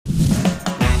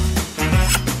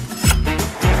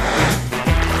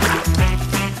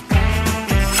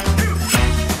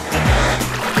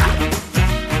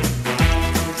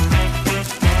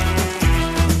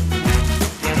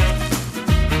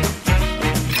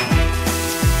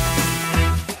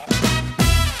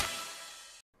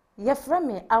Ye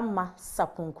frame ama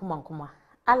Sarpong Kumakuma.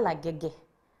 Ala gege.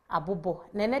 Abubo.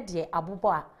 Nene die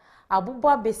abubo a.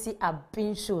 Abubo besi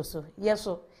Aben show so.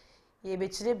 Yeso. Ye be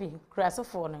chirebi. Krasa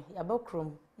phone. Ya be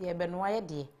krom. Ye be noa ye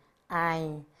die.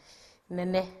 Ain.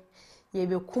 Nene. Ye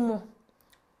be kumu.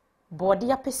 Body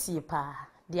ya pesi pa.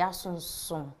 Dia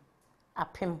son.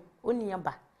 Apem. Oni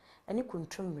yaba. Ani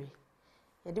Kontomire.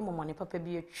 Ye di momone papa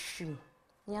bi atwim.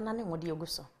 Nyana ne ngode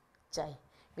eguso. Jai.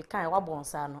 Be kan wa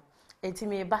bonsa no. Enti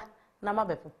me ba na ma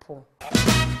bepopo.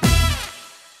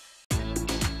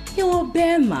 Yo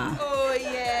bema. Oh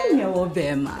yeah. Yo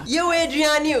bema. Yo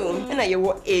Adriani o. Na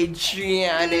yo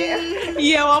Adriani.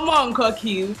 Yo monko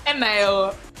ki. And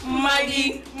I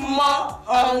Maggie Mo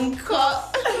Uncle.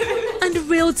 And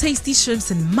real tasty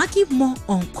shrimps and Maggie Mo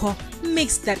Uncle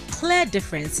makes that clear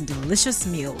difference in delicious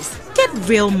meals. Get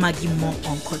real Maggie Mo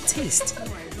Uncle taste.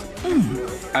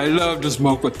 I love this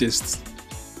Monko taste.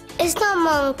 It's not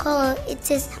my uncle,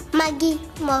 it is Maggie,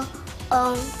 my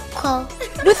uncle.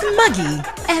 With Maggie,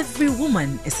 every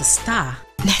woman is a star.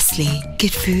 Nestle,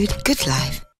 good food, good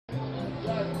life.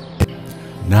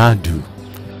 Nadu,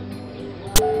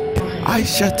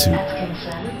 Aishatu,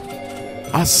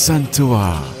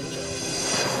 Asantua,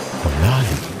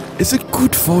 Olali. Is it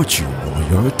good fortune or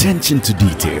your attention to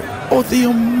detail or the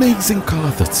amazing color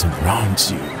that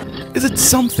surrounds you? Is it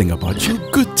something about your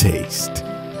good taste?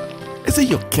 Is it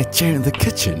your ketchup in the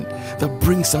kitchen that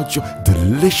brings out your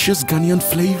delicious Ghanaian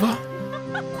flavor?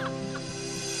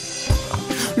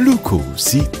 Luko,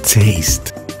 see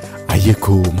taste.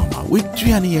 Ayeko mama, with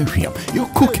Gianni and Him, your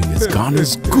cooking is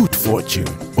Ghana's good fortune.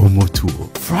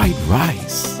 Omotuo, fried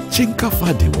rice,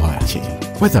 chinkafa dewachi.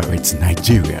 Whether it's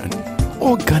Nigerian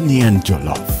or Ghanaian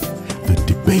jollof, the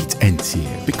debate ends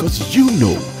here because you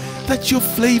know that your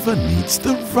flavor needs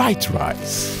the right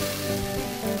rice.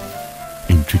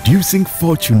 Introducing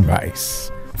Fortune Rice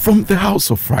from the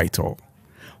House of Frito.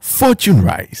 Fortune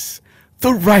Rice,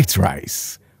 the right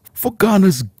rice for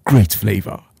Ghana's great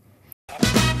flavor.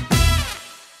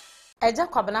 Eja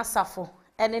kwabena safo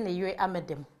ene ne yue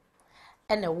amedem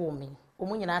ene wo mi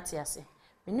omu nyina atiase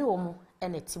meni omu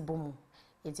ene tibomu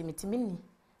etimitimi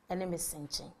ene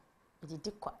mesenchen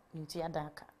edidi kwa ntu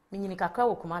yadanka menyini kakra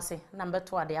wo kumase na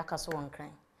mbeto ade akaso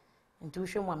wonkran ntu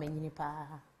hwemu amenyini pa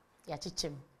ya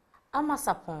chichem ama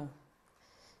Sarpong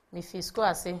mi fi school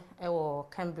ase ewo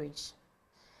Cambridge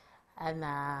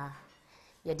ana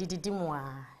yedidi mu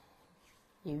a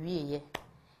yewieye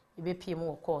ebepie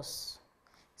mu course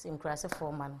sim class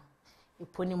forman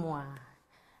iponi mu a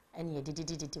ene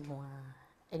yedidi mu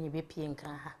a ene bepie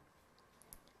nkran ha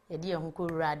yedi ehunko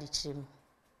radi chim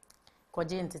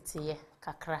koje ntetiye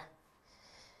kakra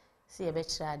si ebe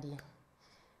chirade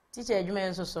teacher adwuma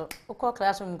enso so ukọ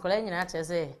classroom kola nyina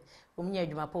atese omunya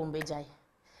adwuma pa ombejai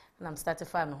na am start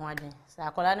fa me ho adwen sa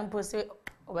akola ne mpo se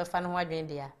obefa ne ho adwen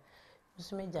dia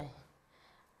musumejai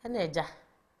ene eja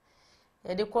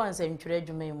yedi ko ansa ntwere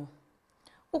adwuma mu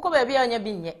ukọ ba bia onya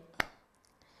bi nye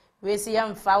we si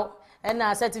yam fa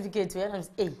ena certificate we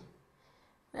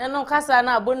na eno kasa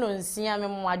na abono nsia me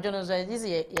mo adwono so this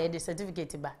ye the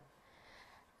certificate ba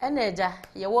ena eja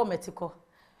ye wo metiko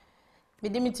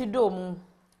midimiti do mu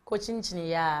ko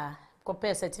chinchini ya ko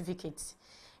pay certificate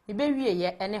mi be wie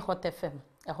ye ene hot fm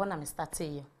ho na me start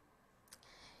ye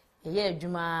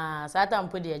adwuma sata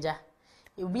mpo de eja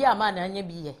ebi ama na anya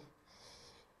bi ye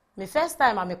me first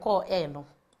time am call air no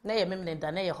na ye memne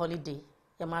da na ye holiday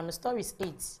ye ma me stories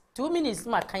 8 2 minutes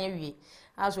ma kan ye wie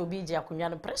aso obi je akonwa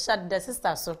no pressure the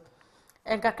sister so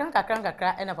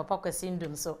enkakran ena papa kwesi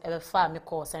ndum so e be fa me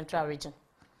call central region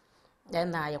then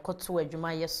na ye koto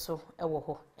adwuma ye so ewo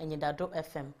ho enyidado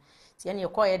fm ti ye ne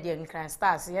call ye de nkran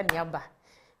stars ye ne aba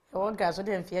e won ga so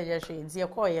de mfie je hwe ti ye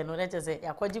call ye no let say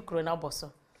yakwaji kro na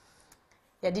boso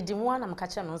ye didi mu ana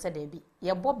mkache no se da bi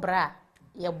ye bobra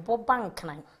ye bobank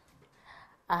nan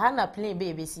aha na play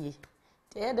baby sie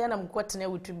ti ye de na mkwotena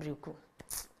wutubreku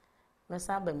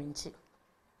mesa ba minchi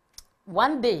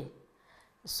one day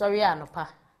sorry anopa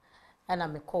and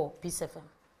I call Peace FM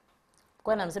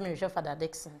when I'm saying me Father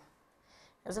Dixon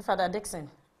as a Father Dixon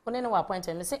when no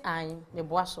appointment me say I me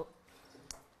boaso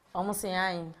almost say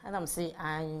I and I'm say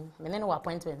I me no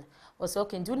appointment o say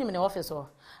okay do ni me office o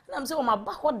and I'm say o ma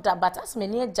ba hoda but as me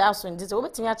near jaso ndi say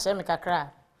obetimi a kire me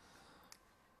kakra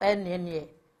ene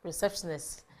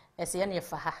receptionist ese ene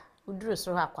fa ha uduru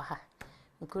so ha kwa ha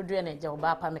nkoduru na ja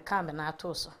oba pa me ka me na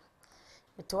ato so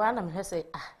to ana me say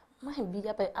ma bi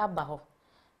ya pe aba ho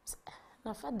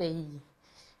na fada yi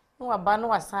no aba no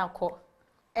wasan akọ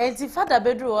enti fada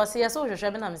bedru o se yeso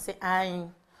hwehwe me na me say ai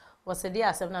wo se dia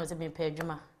asem na me say me pa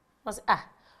adwuma wo se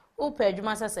Opa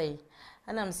adwuma sesei.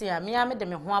 Anam se me ya me de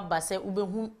me ho aba se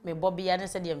ubehu me bobia ne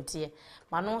se de mtie.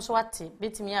 Ma no so ate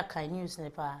betimi aka news ne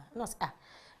pa. No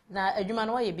na adwuma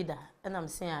no ye bi da. Anam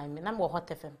se me na me hot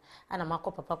FM. Ana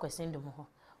makọ papa kwasindum ho.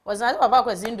 Wazana papa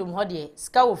kwasindum ho de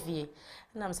ska ofie.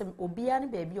 Anam se obia ne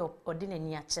ba bi ode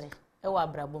nani a kire. E wa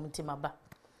abrabom timaba.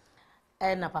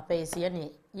 Na papa esi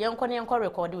ne yenkọ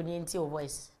record oni nti o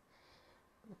voice.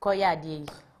 Ko ya de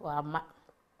wa ma.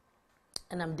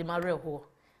 Anam de mare ho.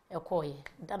 Ekoye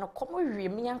da no komo wie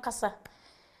me yankasa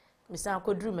misan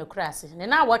kodru me krase ne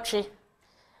na wotwe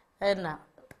na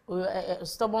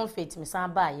stubborn faith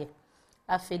misan baaye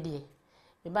afedie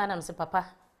me ba na me se papa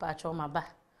pa cho ma ba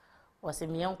wo se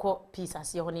me yanko peace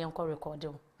ase ho ne yanko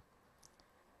recording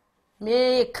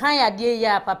me kan ade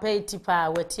ya papa etipa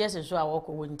watie se so a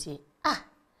woko wontie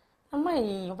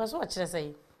amai opa so kire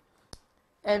sei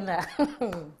na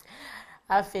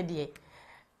afedie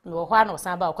no ho ana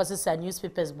osan ba okosisa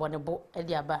newspapers bonebo e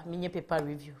dia ba menye paper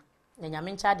review na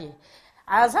nyame ncha de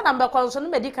ansa na mbekọ nso no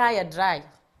medical ya dry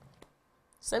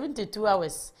 72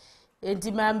 hours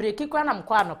enti mamre kikwa na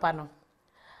mkọ anopa no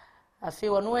afi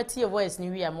wono atie voice ni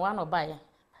wi am wa no ba ya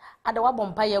ada wa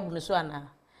bompa ya gu me so ana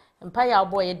mpa ya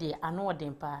obo ye de ano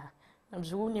odin pa na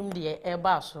mzu nim de e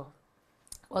ba so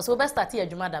oso be start ya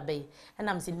adwuma da be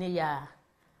na mse ne ya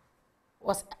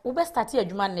was wo be start ya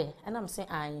adwuma ne na mse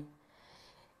an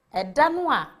Eda no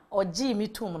a oji mi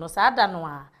tum no sa ada no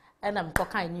a na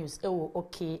mkokan news ewo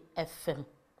okay FM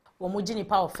wo mu gini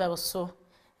pa ofel so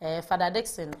Father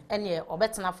Dixon ene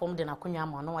obetena form de na konwa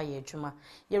ma no aye adwuma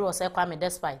yero o se kwa me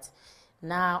despite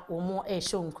na wo mu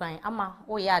show nkran ama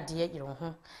wo ya ade yero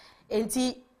ho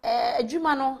enti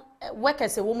adwuma no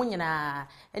workers wo mu nyina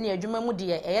ene adwuma mu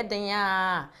de den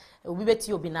a obi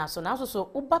beti obi na so na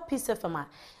so uba peace FM a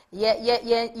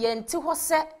ye nti ho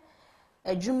se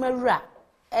adwuma wura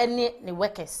ene ne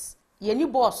workers yeni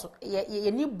boss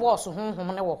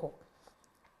honhom ne wo ho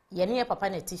yeni ye papa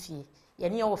na tifie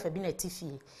yeni ye wo fa bi na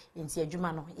tifie enti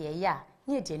adwuma no ye ya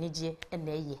ne de anigye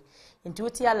na eye enti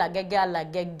woti ala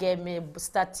gege me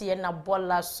start ye na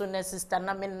bola so na sister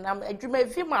na me na adwuma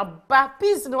fi ma ba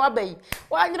peace no abai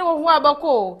wa nyere wo ho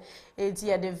abako enti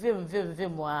ye de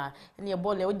vim wa ne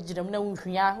bola o gigiram na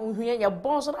nhua ye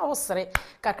bon so na wo sere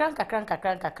kakran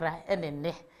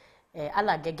enenne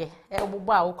ala gege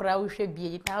ogbugbo a okra wo hwe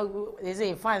bie na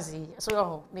eze fancy so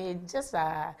yo me just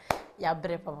ya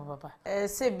bre papa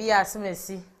se bia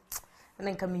asemasi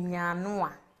na nka minya no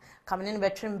a kamne ne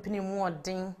betwe mpini mu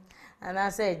odin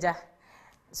ana se eja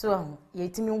so ye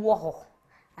timi wo ho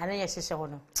ana ye hyehye ho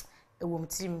no ewom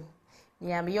tirim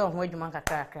ni am ye ho adwuma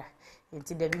kakra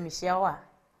enti da bi mi hia ho a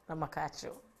na maka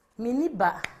acho mini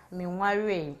ba mi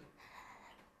nwawe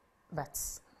but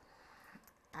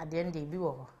at the end bi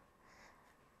wo ho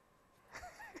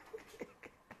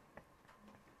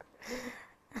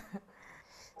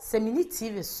Semini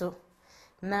TV so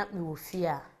na mi wo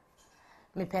fia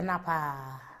me pena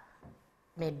pa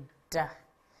me da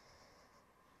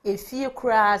efie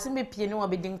kura se me pie ne wo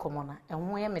bedin komo na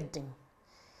enho ye me den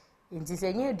enti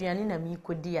se nye aduane na mi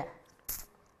kodi a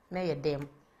na ye dem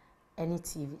any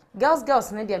TV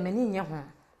girls na dia mani nye ho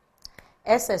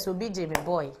SS obi je me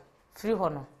boy free ho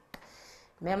no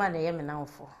me ma na ye me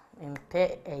nanfo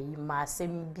mpe ma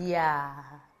asem bia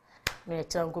me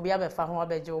chanko bia be fa ho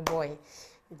abeje o boy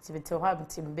iti ho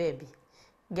am baby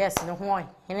guess no ho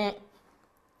hene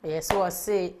yes o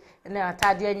say na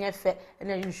atade anya fe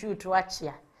na you shoot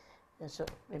wachia so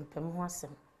mpem ho asem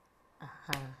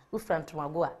u front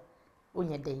mago a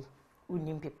onye dei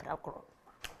unim pepra kro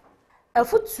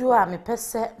afutu a me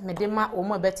pese me de ma o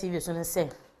mo be TV so ne se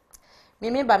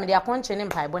me ba me de akonche ne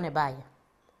mpai bo ne baaye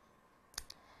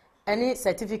any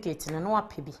certificate no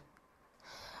apebi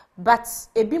but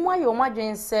ebi mo ayo mo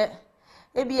adwen se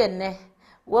ebi enne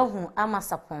wahu ama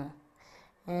Sarpong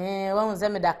wahu ze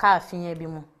me da ka afia bi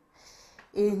mu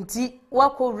enti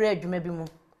wakowre adwuma bi mu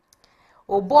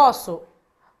o boss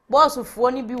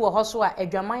fuo ni bi wo ho so a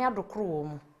adwaman adokro wo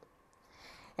mu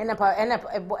ena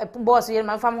boss ye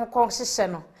man fam ko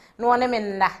hyehyɛ no no one me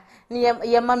nna ne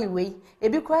ye mami wei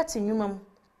ebi kura ti nwuma mu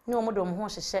ne o mo do mo ho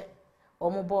hyehyɛ o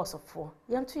mo boss fuo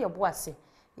ye nto ye bo ase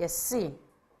ye se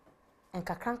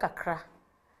nkakra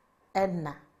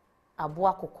enna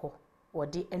aboa kokɔ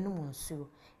wode enum nsuo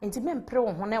enti mempre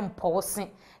wo ho ne mpɔwo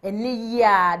se ene yi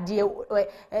a de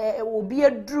obi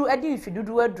aduru ade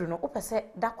mfidudu aduru no wopese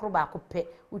dakoro ba akopɛ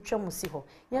utwa musi ho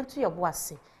yento ye bo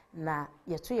ase na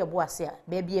yeto ye bo ase a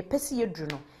baabi e pese ye duru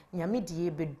no nyame de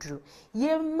ye beduru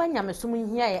ye ma nyamesom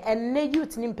hia ye ene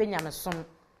youth ni mpe nyamesom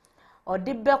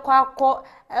ode bekɔ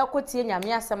akɔtie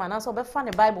nyame asɛm ana so obefa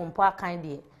ne bible mpo akan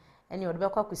de ene ode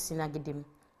bekɔ akɔsi na gedem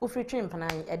ofiri twen mpana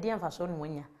ede emfa so no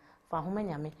wanya fa homa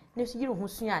nyame ne so yiri ho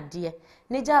sua ade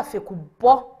ne gya afeku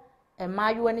bo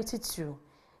emayo ne titiru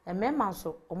emema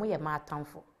nso omo ye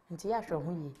maatamfo nti ya hwe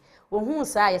ho yi ohun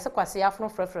saa ye se kwase afno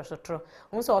frefre sotro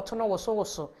ohun se oto no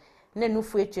woso ne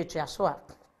nufu etuatua so a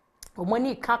omo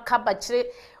ni ka ba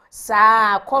kire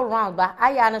saa call round ba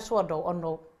aya ne so odo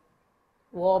ono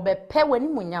wo be pe wani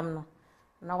munyam no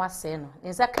na wase no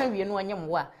nsa kan wie no anyem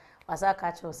wo a wasa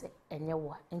ka che se enye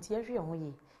wo nti ya hwe ho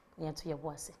yi ne to ye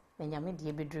bo ase na nyame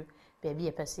de bedru baabi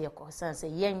ye pese ye ko sanse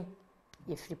yen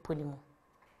ye firi ponimu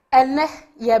enne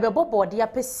ye be bobode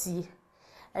apesi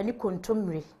ani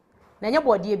kontomire na nya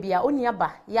bode bia oni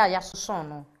aba ya soson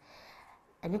no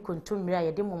ani kontomire a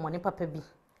ye de momone papa bi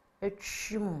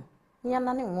atwim nya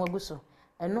na ne nwo aguso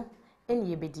eno eni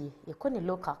ye bedi ye ko ni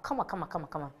local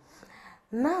kama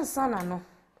na sana no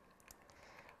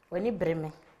wani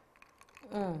breme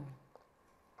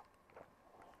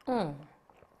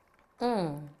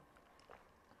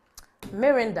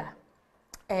Miranda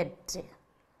ede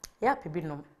ya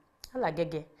pebinom ala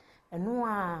gege enu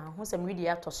a ho sem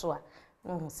video atoso a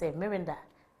ho se Miranda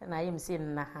na yem se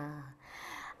na ha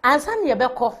ansa ne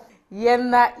yebekọ ye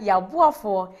na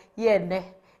yaboafo ye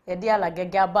ne e de ala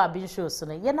gege aba bin shows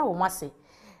no ye na wo mase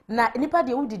na nipa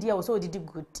de wudidi a wo so odidi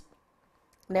good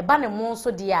ne ba ne mo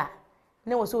so de a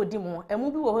ne wo so odi mo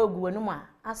emu bi wo ho egu wanu a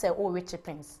ase o we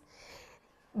chickens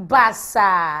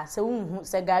basa se unhu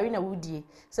se gari na wudie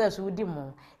se so wudi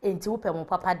mo enti wo pe mo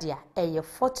papa dia eye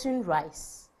fortune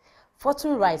rice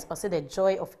or say the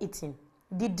joy of eating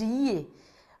didie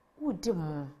wudi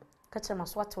mo ka chema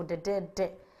so ato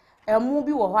de emu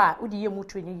bi wo ho a wudi ye mu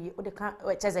twani ye wodi ka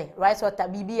cheze rice water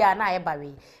bibia na ye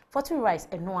bawe fortune rice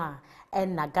eno a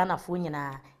na Ghana fo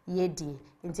nyina ye die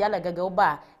enti ala gaga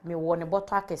oba me wo ne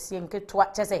boto akese nketo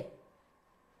cheze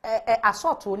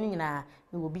asort oni nyina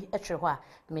me obi etwe ho a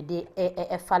me de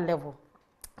fa level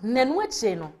nanu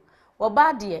ache no wo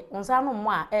ba de onsa no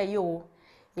mo a ye o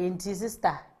enti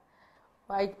sister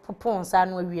why popon sa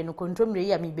no awie no kontomire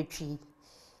ya me betwi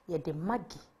ye de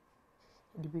magi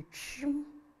de betwim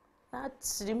na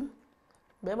trim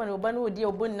be ma no ba no odi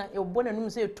obona num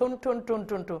se ton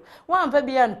wan fa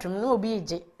bia ntum no obi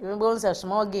ije me bo nsa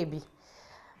small gebi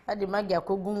ade magi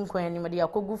akogu nkwan ni me de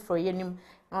akogu fro yenim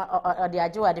ade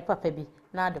ajewa de papa bi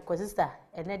na de ko sister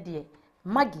ene de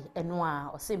magi eno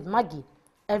a o say magi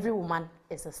every woman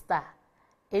is a star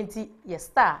enti ye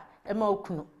star e ma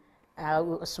okunu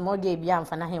small gebi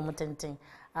amfa na hem tenten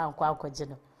akwa akwaje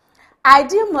no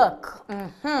ideal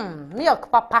milk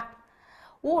papa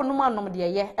wo no manom de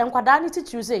ye enkwada ni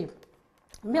titiri say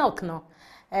milk no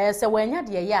se wanya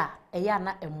de ye a eya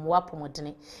na emmoa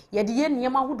pomodene ye de ye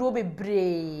niam ahodo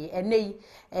bebre enei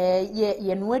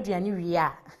ye no aduane wi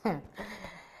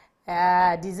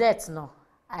a dessert no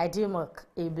ideal milk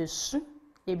ebesu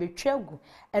ebetwagu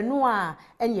eno a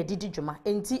enye didi dwuma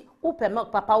enti upe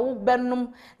milk papa wo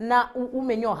benum na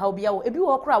umenye oha bia wo ebi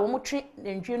wo kora wo motwe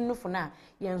nantwe nufu na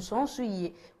ye nsonso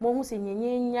yie mo hu se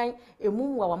nyenyenyan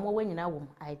emu wa mo wanyina wo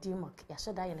ideal milk ya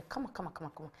sheda ye kama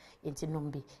enti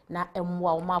nombi na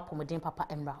emwa wo mapomodin papa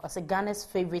emra o se Ghana's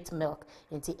favorite milk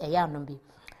enti eya nombi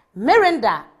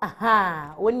Miranda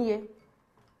wonye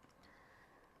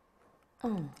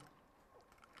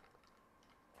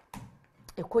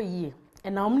ekoyie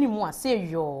na omni mu ase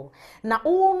yo na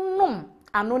onum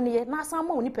anone na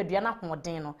asama oni padua na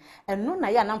hoden no eno na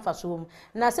ya na mfaso mu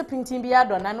na se printin bi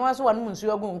ado na no aso wanu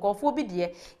nsu agu nkofo bi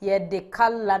de ye de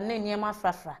kala na niema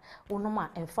frafra onum a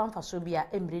emfa mfaso bi a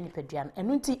emre ni padua no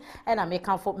eno nti na me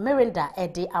kanfo Miranda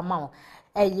de amount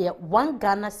eye 1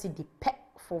 Ghana cedi pe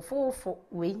fofofo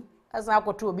we asa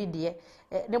akoto obi de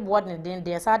ne board ne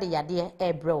den sa de yade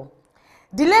ebrew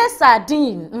delay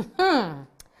sardine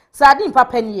sardine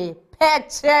papa nie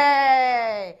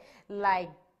peche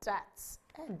like that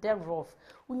and the rough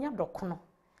unya dokono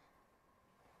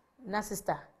na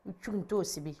sister utwunto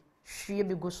osibi hwie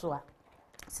bi go so a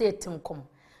say tinkom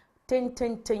ten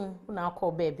na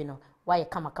akọ baby no why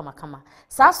kama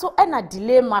saso na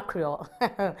delay mackerel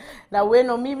na we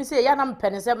no mi say ya na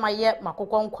mpene se maye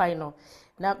makokọ nkwan no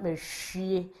na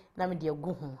mehwie na me de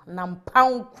agu ho na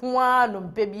mpankoa no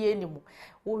mpebie ni mu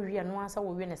wo wie no ansa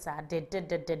wo wie ne sa de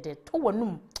to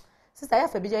wonum sister ya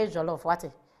fa bi je jollof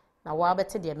wate na wa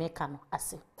bete de meka no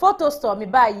ase photo store me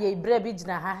ba ye ibre bi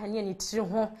gina ha ne ni tiri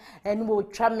ho eni wo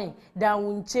twa me da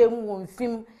wunchem wo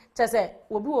mfim chese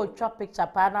obi wo twa picture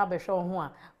pa na be hwe ho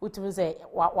a utumi se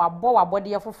wa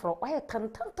de foforo wa ye tan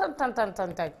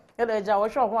ele ja wo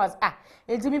hwe ho as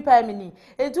entimi pa mi ni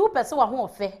edu pese wa ho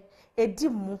ofe edi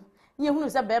mu nye hunu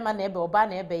se be ma na ebe oba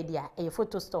na ebe dia e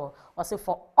photo store o say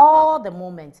for all the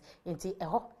moments enti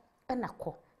eho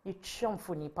enako ni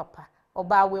twomfo ni papa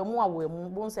oba awemu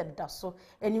bon se da so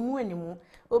animu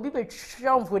obi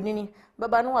betwa mfonini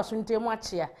baba no wasontemu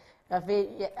achia afi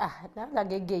na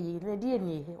gege yi na die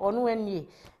ni onu anie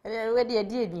we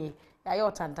die ni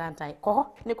ayo tantantan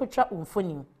ko ne kutwa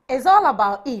mfonim. It's all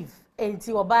about Eve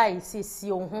enti oba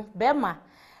isisi ohun bema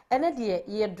ene de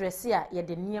ye dress a ye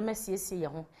de niam siesie ye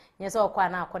ho ye se okwa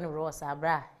na akọ ne rose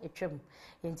abra etwam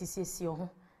enti siesie ho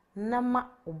na ma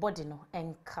body no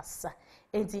enkasa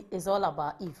enti is all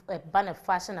about Eve a banner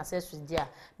fashion accessories dia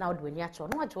na wo de wani acho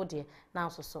no acho de na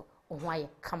so ohun aye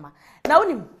kama na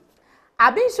onim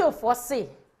Aben show for say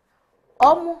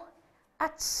omo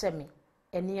acheme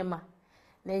eniema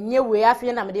na enye we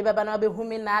afie na me de beba na behu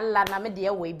mi na alla na me de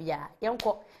we bia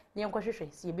yenko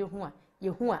hwehwe si behu a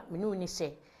yehu a me no ni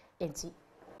she enti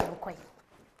yenko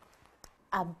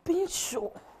Aben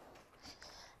show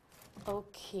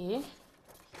okay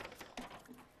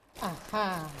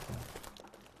aha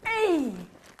hey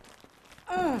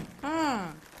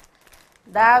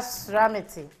that's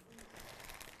ramity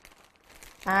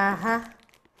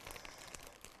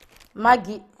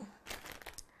Maggie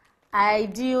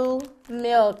ideal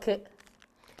milk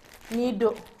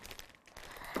nido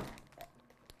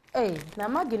na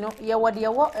Maggie no ye wo de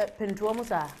wo pentuo mu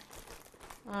sa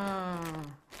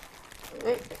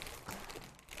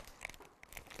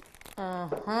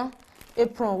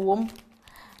apron wom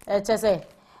chese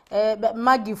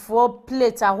Maggie for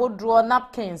plate ahodro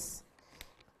napkins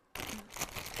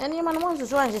eni man mo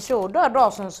so anje show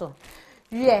do so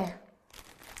yeah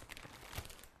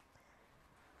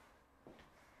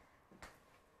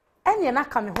enya na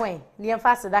kame ho ni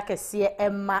emfase da kese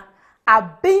emma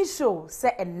Aben show se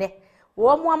enne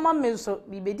wo mo ama me so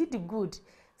bi bedi the good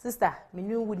sister me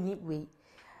nu wuni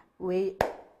we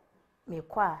me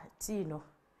kwa tea no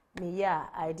me ya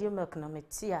ideal milk no me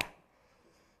tea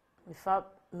me fa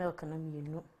milk no me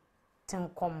nu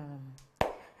tenkom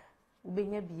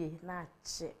ubenya bie na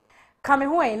ache kame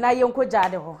ho na yenko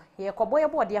jade ho ye koboye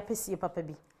bode apesie papa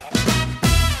bi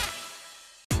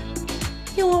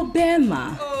Yo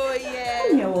Bema. Oh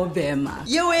yeah. Yo Bema.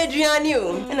 Yo Adriani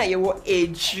o. Na yo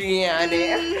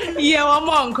Adriani. Yeah, I'm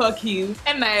Uncle Q.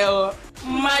 And I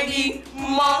Maggie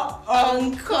Mo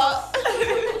Uncle.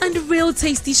 And real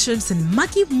tasty shrimps and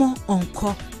Maggie Mo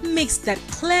Onko makes that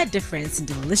clear difference in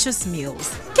delicious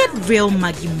meals. Get real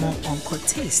Maggie Mo Onko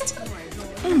taste.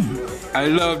 I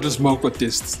love this Monko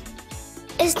taste.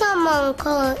 It's not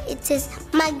Monko, it is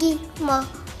Maggie Mo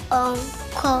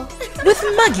Uncle. With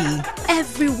Maggie,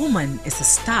 every woman is a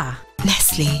star.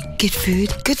 Nestle, good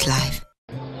food, good life.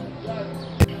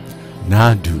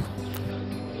 Nadu,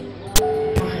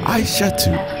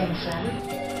 Aishatu,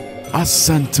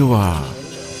 Asantua.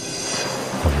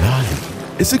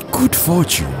 Olali is a good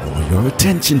fortune or your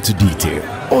attention to detail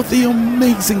or the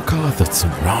amazing color that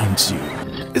surrounds you.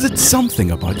 Is it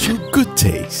something about your good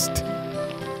taste?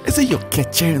 Is it your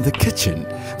ketchup in the kitchen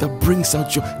that brings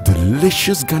out your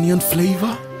delicious Ghanaian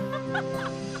flavor?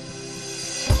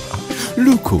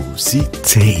 Luko, see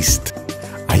taste.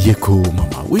 Ayeko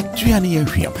mama, with Gianni and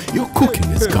your cooking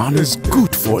is Ghana's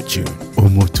good fortune.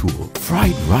 Omotuo,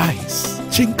 fried rice,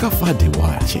 chinkafa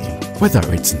dewachi.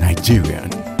 Whether it's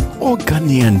Nigerian or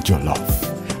Ghanaian jollof,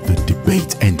 the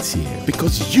debate ends here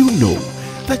because you know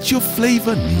that your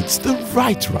flavor needs the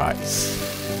right rice.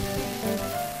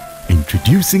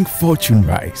 Introducing Fortune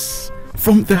Rice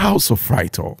from the House of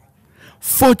Frito.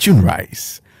 Fortune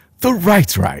Rice, the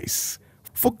right rice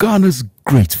for Ghana's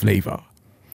great flavor.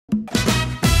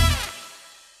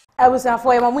 I was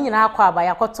for a woman in Aquaba,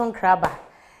 ya cotton crabber.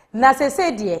 Na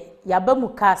se dear, ya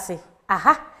bamukase,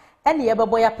 aha, and ye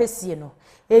boy a pesino.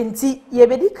 Enti ye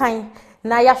bedi kind,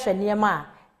 na yasha near ma,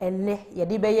 and ne ye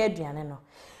de be ye dianeno.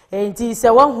 Enti se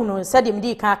one who knows said him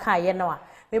di kaka ye noa.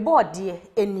 Me board dear,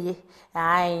 any,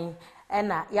 aye,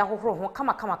 and ya ho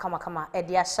kama,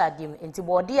 edia shadim, enti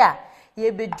bodia,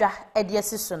 ye bedra, edia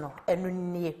sisono,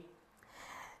 and near.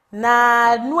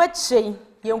 Na nuache,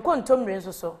 ye Kontomire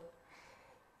so.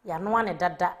 Ya no ane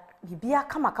dada bibia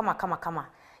kama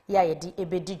ya yedi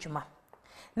ebedi djuma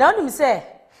na onim se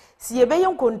si ebe ye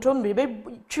Kontomire be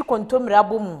twi Kontomire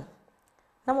abomu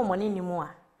na momone ni mu a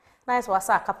na yeso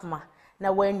wasa akapma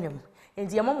na wanwam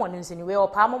enti ye momone nsini we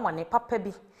opa momone papa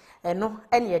bi eno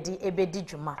ene yedi ebedi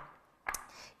djuma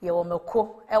ye wo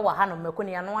meko e wa ha no meko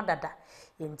ne ya no dada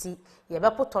enti ye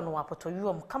be poto no wapoto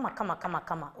yuom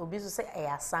kama obi so se e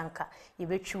asanka ye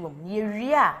be twiwom ye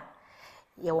wi a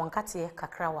ye wonkate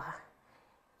kakra wa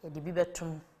ye de bi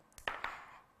betum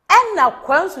enna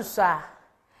kwansusu a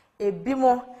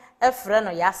ebimo efre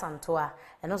no ya santo a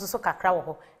eno so kakra wo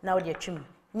ho na wo de atwim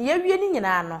ne ye wie ni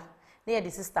nyina no na ye de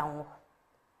sister wo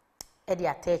e de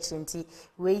attach nti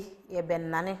we ye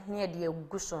benane na de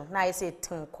agugu so na ye se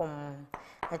tinkom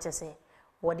e che se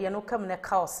wo de no kam ne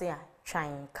kaos a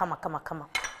twan kama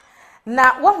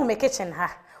na wahu me kitchen ha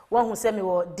wahu se me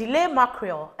wo delay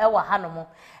mackerel e wa hanom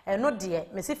eno de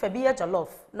me se fa bi ye jollof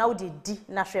na wo de di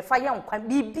na hwefa ye nkwan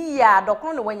bibia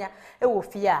dokon no wanya e wo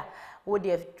fie a wo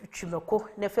de twumako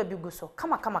na fa bi gu so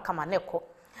kama ne ko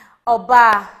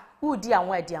oba udi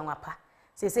anwa adi anwa pa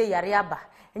sese yare aba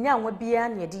enya anwa bia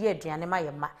na de ye aduane ma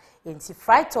ye ma enti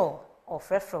frito or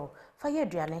frefro fa ye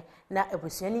aduane na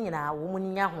abusuani nyina wo mu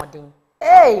nya hoden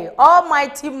hey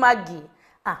almighty Maggie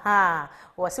aha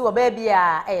wasi wo baby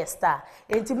a star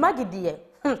enti Maggie de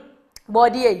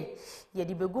body ye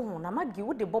di begu ho na Maggie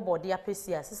wo de bobody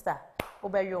apesia sister wo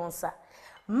be yonsa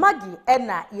Maggie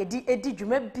ena ye di edi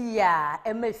dwuma bia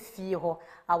ema fie ho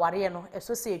aware no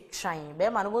eso se twan be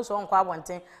ma no bo so nkwa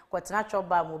abonten kwetena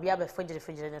choba mo bia be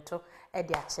figire ne to e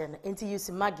de ache no enti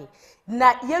use Maggie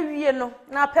na ye wie no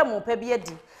na pem pa bia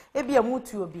di e bia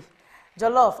mutu obi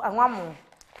jollof anwamo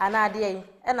anade yi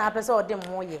e na apese ode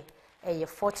mo ye eye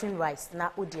fortune rice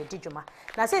na odi edi dwuma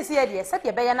na se se ye de se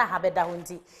de be ye na ha be da ho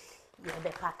nti ye be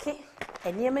pake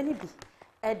eniema ni bi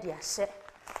e de ahye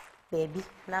baby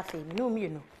na fe mi no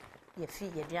mienu ye fi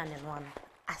ye duane no ano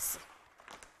ase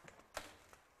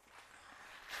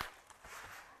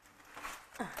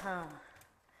aha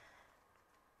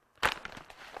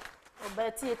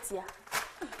obeti etia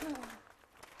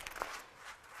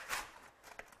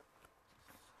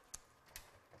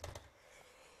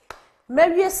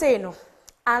mewie sei no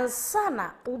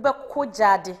ansana wobekọ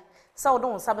jade sa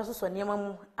wodon sabe so niema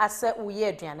mu ase uye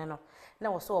aduane no na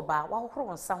wo so oba wa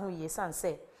hohoro nsa ho ye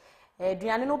sanse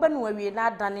aduane no banu awie na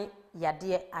adane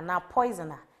yade ana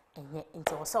poison a enye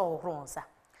nti wo so hohoro nsa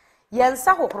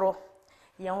yensa hohoro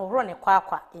yen hohoro ne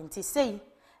kwakwa nti sei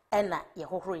ena ye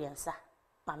hohoro yensa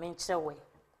ma me nkyerwe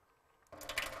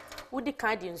wudi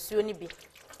kan de nsuo ni bi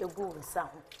egu nsa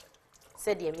ho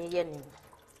se de me ye ni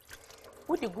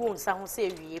wudi gu nsa ho se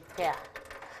wie pe a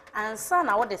ansa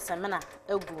na wode semena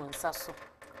egu nsa so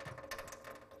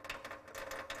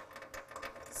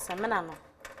semena no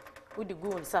wudi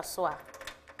gu nsa so a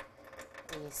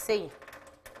sei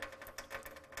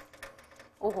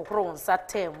hohoro nsa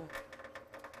tem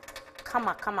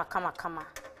kama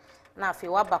na afi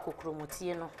waba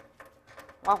kokromotie no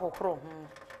wa hohoro ho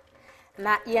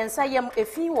na yensa yem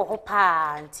efi wo ho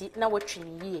pa nti na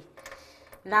watwini yie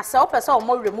na se opese o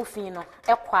mowremu fi no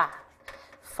ekwa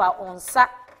fa onsa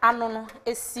ano no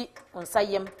esi onsa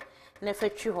yem na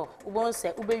fatwi ho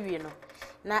ubonse ubewie no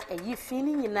na eyi fi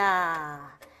ni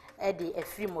nyina e de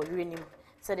afiri mowe nim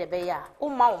se de be ya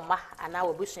uma ana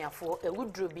obusuafo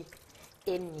ewuduro bi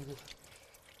ennie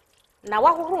na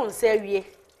wahohoro nsa awie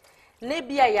na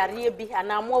bia yare bi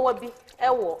ana mowa bi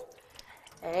ewo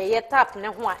ye tap ne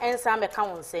ho a ensa meka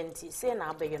won senti se na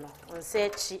abaye no nsa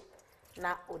echi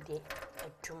na ode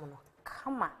adum no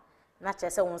kama na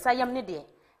chese won sa yam ne de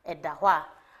eda ho a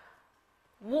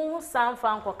won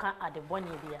sanfa nkoka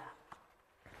adebonye bia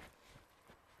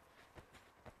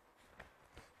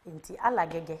nti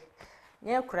alagege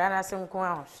nye kura na se nko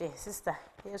a hwe sister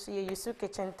yeso ye yusu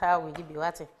kitchen towel bi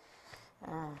wate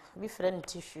bi friend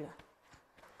tissue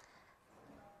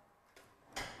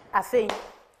afei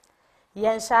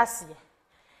yen shase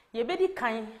ye bedi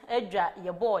kan adwa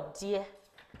ye board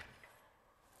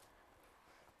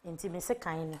nti me se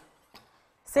kan no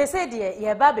se de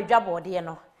ye ba bedwa board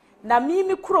no na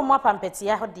mimi kurom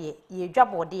apampetia ho de ye dwa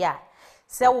board a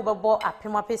se wo bebo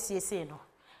apem apesiese no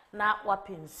na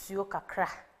wapensuo kakra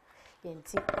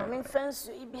nti me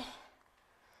fansu ibi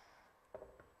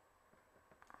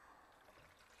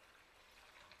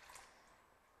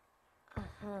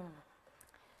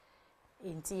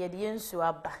nti ye de nsu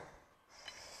aba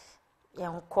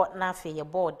yenko na afi ye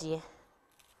board ye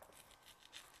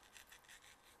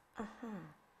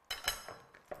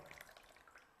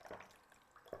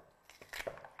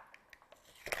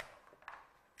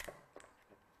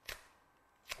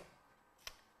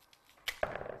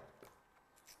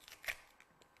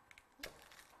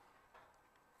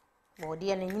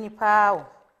body na nyini pa o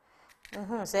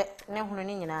se ne hunu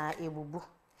ni nyina ebubu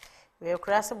we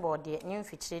krase body ni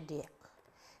mfikyire de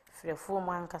frefuo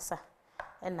mu ankasa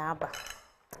na aba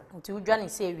nti udwa ne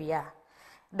se wi a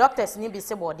doctors ni bi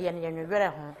se body ne yenwere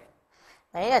ho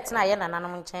na ye tena ye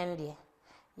nananom nchen de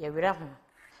ye were ho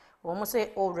wo mu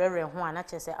se o were ho ana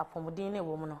chese apomodin ne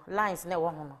wo mu no lines ne wo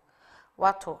ho no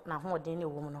wato na ho odin ne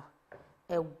wo mu no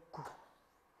egu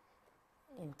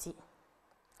nti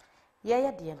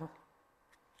ye de no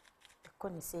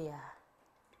koni se ya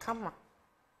kama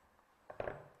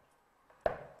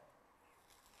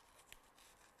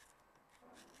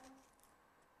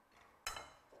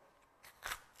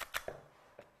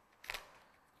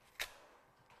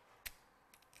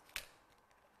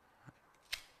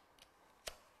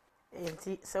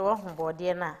enti se wo hu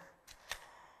bode na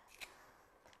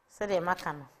se de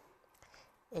maka no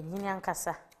enyini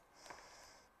ankasa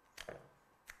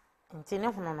enti ne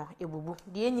hono no ebubu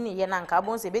de enyini ye na nka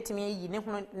abon se betimi yi ne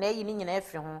hono na yi ne nyina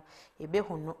afiri ho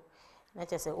ebehunu na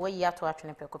chese wo yi ato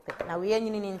atwene pekope na we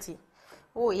enyini ni nti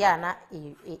wo ya na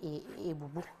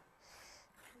ebubu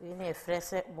we na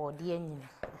efrese bode enyini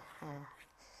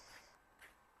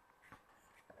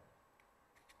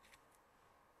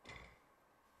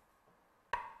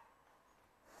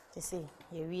see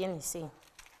ye wie ni see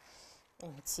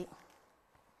enti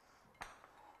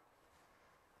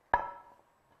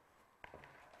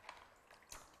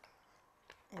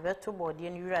ebeto bode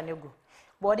ni wura ne go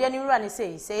bode ni wura ne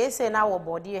sei na wo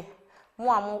bode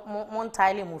mo mo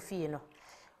ntaile mo fie no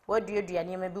waduadua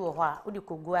niam bi wo ho a odi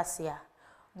kogu ase a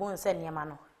bon se niam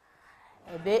no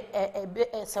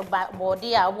ebe se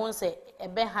bode a bon se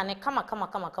ebe hane kama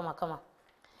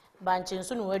banche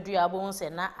nso no wadua bon se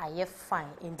na aye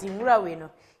fine enti nwura we no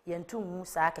yentu nwu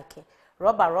saa keke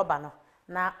rubber no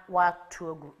na watu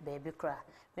ogu baby kra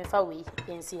mefa we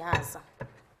ensi hansa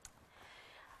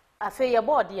afi ye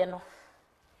bode no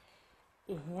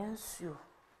ehiansuo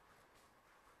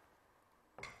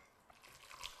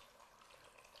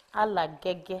ala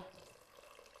gege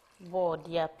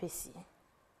bode apesi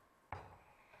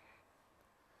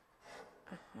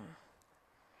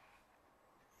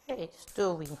hey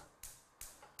story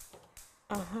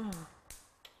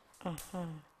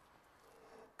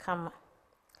kama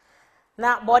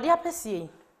na bode apesi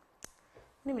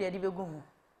ni me de begu hu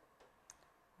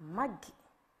magi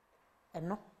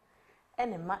eno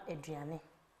ene ma aduane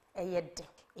eye de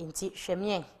enti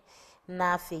hwemien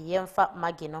na afi yemfa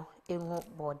magi no enhu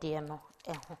bode no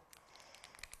eho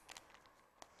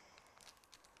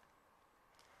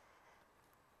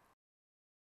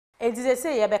enti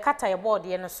se ye be kata ye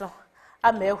bode no so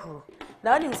ama ehuru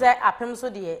na onim se apem so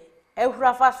de ehuru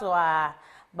afa so a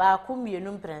ba ku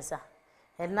mienu mprensa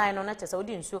enan no na chese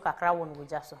odi nsuo kakra wo no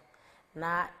goja so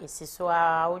na esi so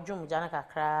a odwum ja na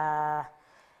kakra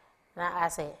na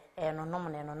ase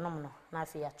enonom no na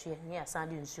afi atwe ni asan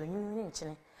de nsuo nyinyi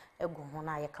nkyene egu ho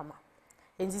na ayekama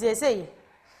enti se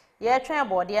ye twen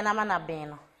bode na ma na ben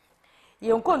no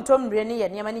ye nkontomre ni ye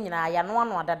niam ni nyina ya no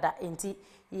ano adada enti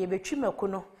ye betwi mako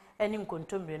no ani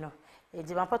nkontomre no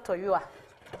eji ma pato yo a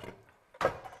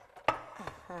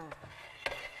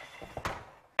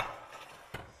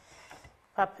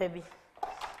papa bi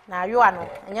na yo ano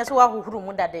enye so wa huhuru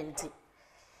mu dada enti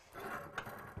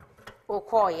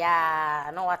okọ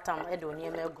ya na watam edo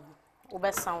niam agu wo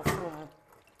besan furu mu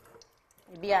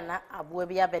bia na aboa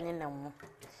bi abene nam mu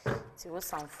ti wo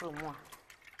san furu mu a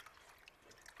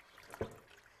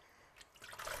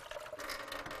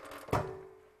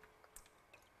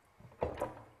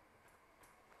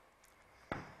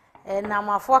na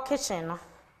mafo kitchen no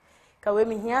ka we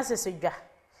mi hia sesedwa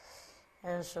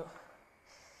enso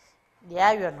de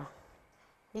ayo no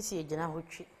isi ejina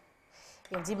hotwi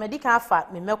enti medika afa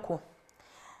memeko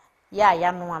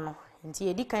ya no ano enti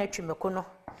edika atwi meko no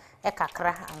e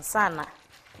kakra ansana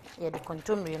ye de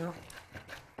kontomire no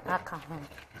aka ho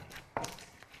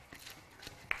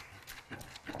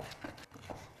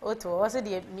oto o se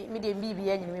de mi de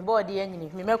bibi anyini mi body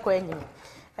anyini mi meko anyini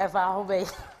e fa ho be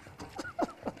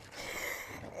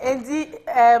enti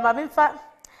ma memfa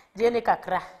je ne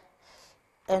kakra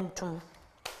entum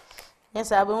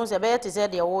yes abe hu se be te se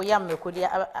de wo yam meko de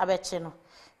abeche no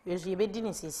yesu ye be di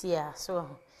ni sisi a so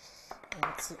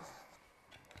enti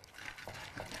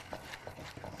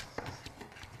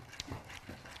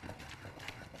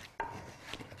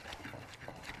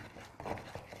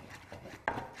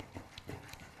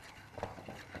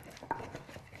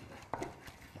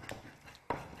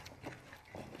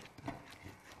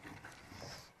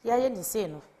ya ye ni se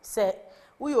no se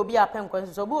uyi obi apen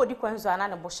kwanzo so bo odi kwanzo ana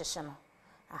ne bo hyehye no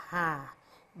aha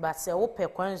but se wo pe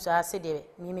kwanzo ase de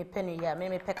mi pe no ya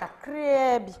mi pe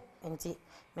kakra bi enti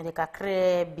me de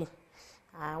kakra bi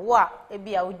wo a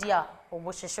ebi a odi a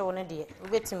obo hyehye wo ne de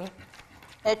obetimi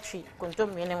atwi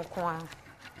kontomire ne nko a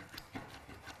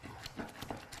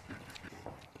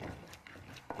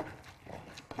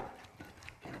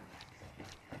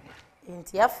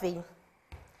enti afei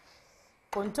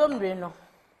kontomire no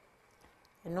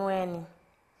eno eni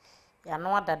ya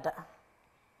no adada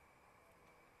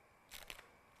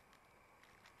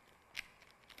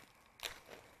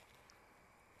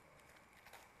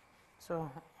so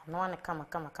no ane kama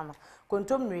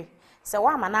kontomire se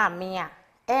wa ma na ame a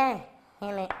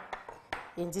hene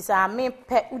enti sa ame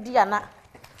pe udi ana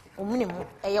omnimu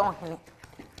eye ohene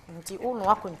enti unu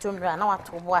wa kontomire na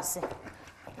wato bo ase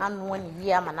anu ani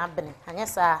yi ama na bene anya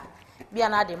sa bia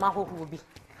na de ma hohu obi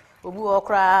obu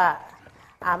okra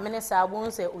amene sa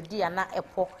abon se odi ana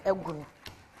epo egu no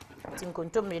nti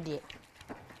nkontomire de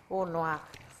wo no a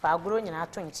fa agoro nyina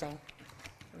ato nchen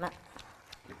na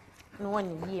no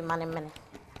wani yi mane mene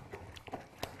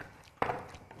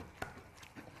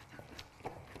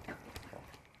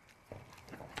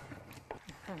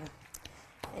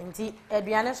nti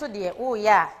aduane so de wo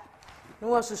ya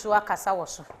no wasusu akasa wo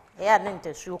so ya ne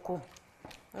ntasuo ko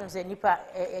no se nipa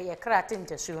ye krate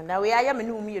ntasuo na we aya me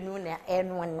ne umienu na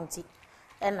eno nti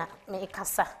ena me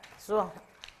kasa so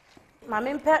ma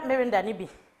me mpe merinda ne bi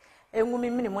enwumi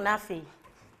mini mu na afei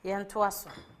ye nto aso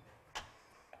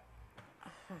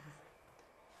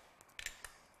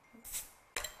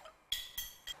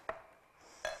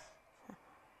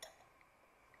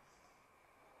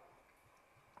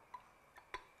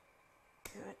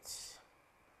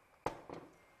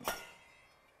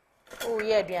oh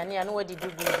yeah aduane ya no wadi do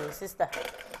good sister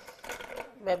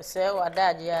bebe se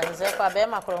wadaje ya nze kwa be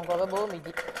makronko be bo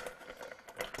midi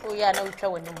oh yeah na utwa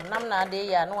wani mu nam na ade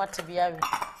ya no wate bia wi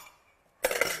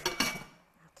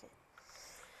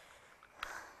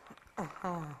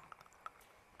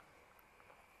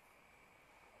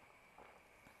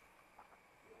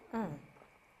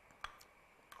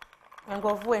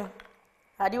ngofwe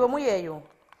adi wo mu ye yo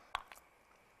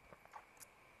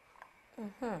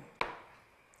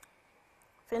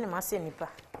fene mase nipa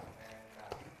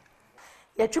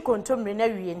ya twi kontomire na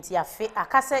wie nti afe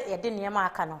akase ye de niema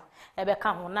aka no ebe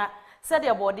ka ho na se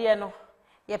de bode no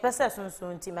ye pese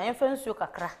sunsun nti ma yemfa nsuo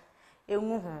kakra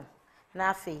enwu ho na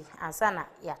afe ansa na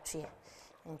ya twe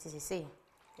nti sese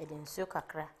ye de nsuo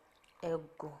kakra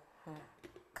ego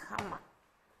kama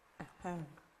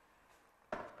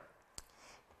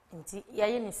nti ya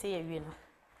ye ni se ye wie no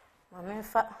ma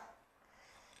menfa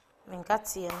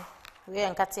menkate no we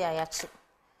enkate ayachi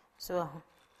so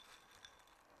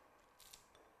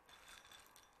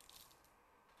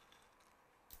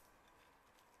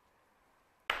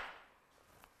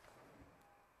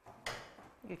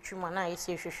you na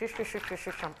isi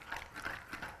shushushushushushu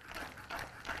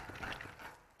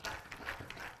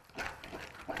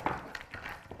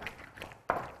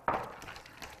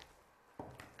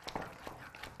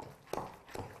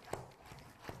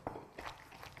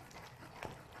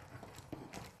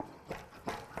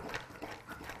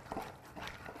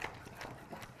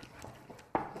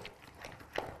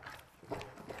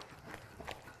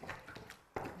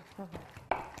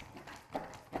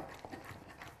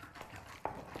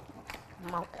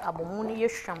abomu ni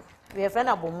yesham we fe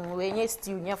na abomu we nye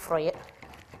stew nye froye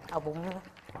abomu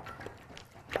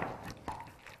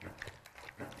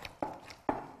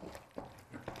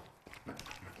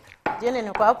jene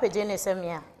ni kwa jene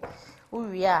semia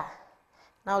uwi a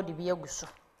na odi bi aguso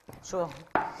so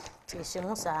ti se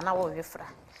musa na wo wefra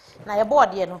na ye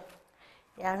board ye no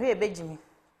ya hwe ebejimi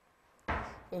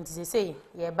enti sese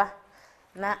ye ba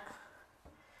na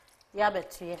ya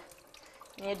betue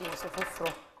ne di so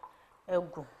foforo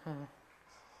egu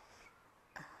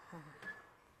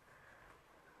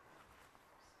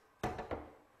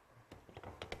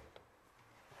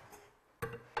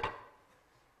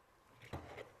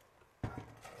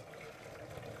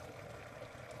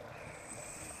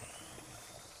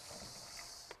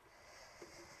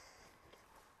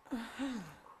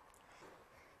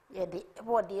yeah the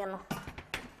body no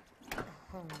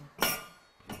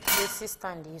this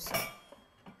stand is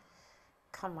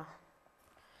come on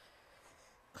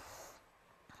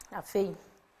afei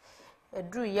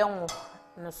edru yenwo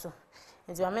no so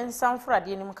enti wa men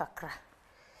sanfrade nim kakra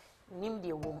nim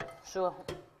de wo so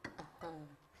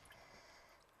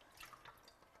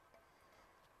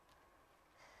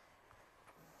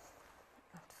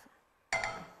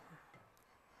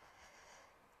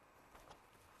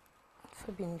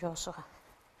binjo so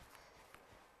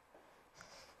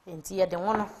enti ye de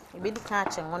wono ebedi ka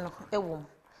ache wono ewom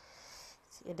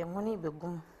ye de wono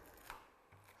ibegum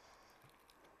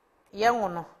ye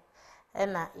wono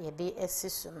ena ye de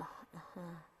esisu no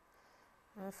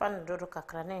mfa ndodo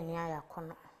kakra na eni aya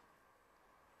kono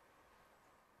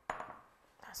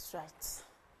that's right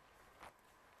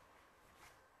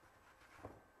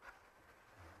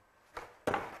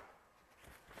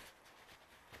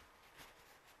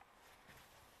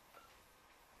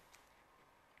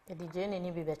edi jene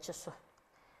ni bi beche so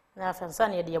na afansa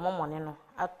na ye momone no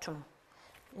atum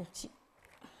nti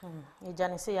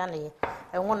ejane se ya na ye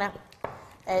enwona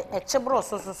chebro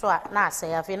so a na ase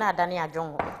ya fe na adane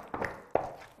adwonwo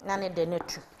na ne de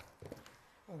netu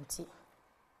nti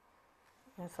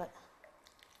mfa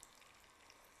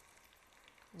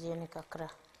jene kakra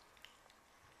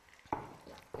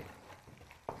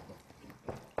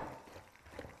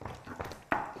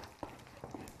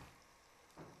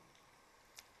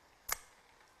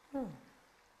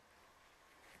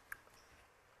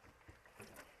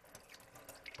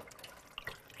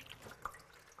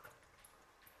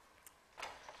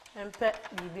Empe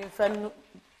bibi mfa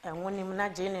enwonim na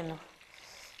jene no.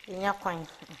 Enya kwan.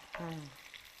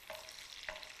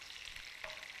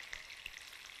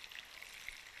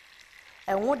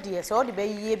 Enwo de se o de be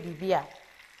yie bibi a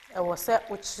ewo se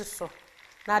ochi so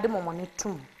na ade momone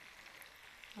tum.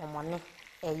 Momone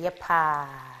eye pa.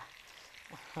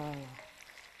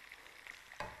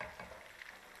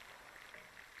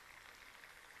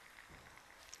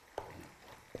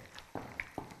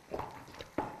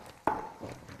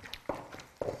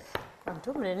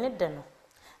 Kontomire ne de no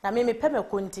na me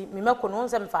pemeko nti me meko no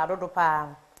nse mfa dodo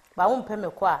pa ba wo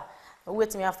pemeko a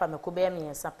wetimi afa meko be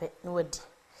me sape ne wadi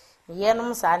ye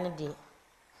no sa ne de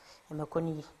meko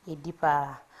ni edi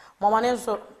pa momane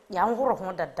nso ya nhoro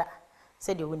ho dada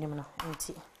se de wonim no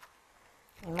nti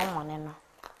me momane no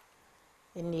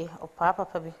eni opa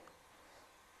papa bi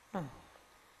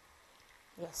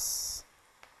yes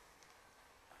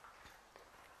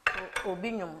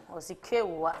obinyum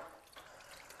osikewa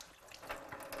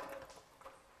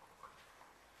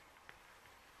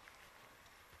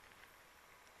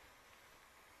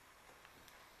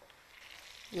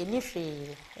yeni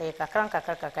hwe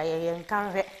kakra ye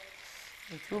nkan hwe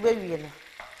ntu be wie no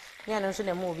nya no so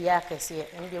na mu obi akese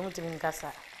en de mutimi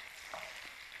nkasa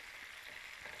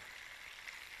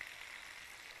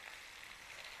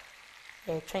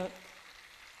twen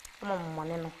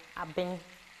momone no aben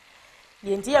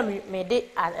yenti ya me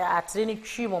de atre ni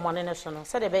twi momone no so no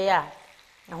se de be ya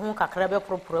ehun kakra be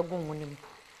proporo agunwunim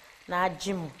na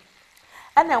agim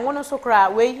ana enwo so kra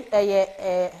we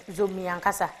eye zomi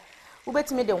ankasa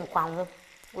ubetimi de nkwanwo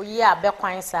oyi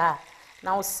abekwan saa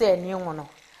na wo se ani nwo no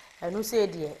anu se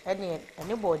de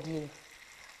ene body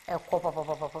ekọ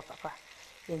papa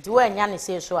yenti wa nya ne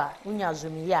se so a unya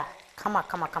zomi ya kama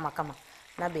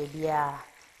na baby a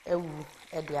ewu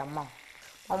e de ama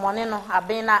momone no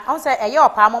aben na on se eye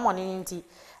opa momone nti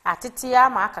atete a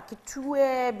ma aka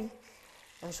ketuwa bi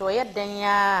nso ye den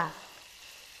ya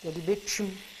ye de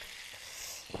betwim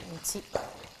nti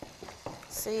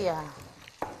se ya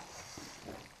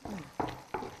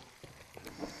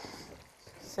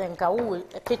senka wo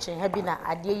kitchen ha bi na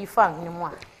ade yi fa hwene mu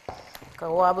a ka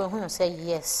wo abehunu say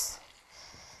yes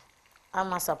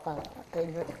ama Sarpong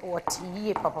what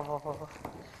yi papa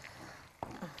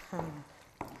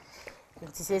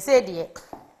nti se de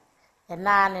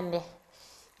na ne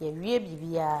ye wie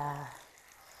bibia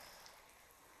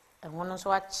enwono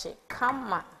so ache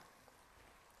kama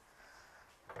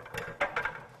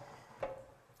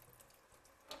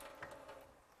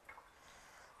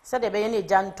sade be ne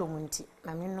jantom nti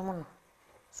na menum no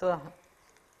so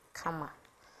kama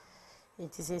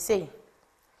nti se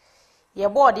ye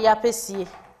board ya pesie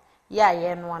ya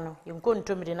ye no ano ye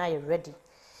nkontomire na ye ready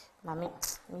mami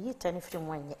yi tani firi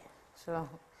mu anye so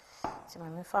ti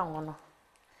mami fa ngono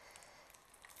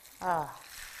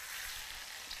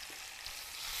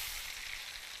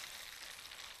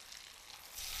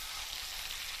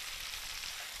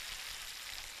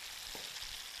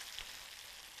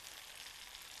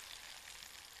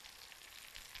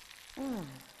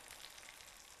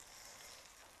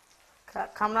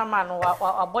cameraman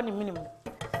wa boni minimum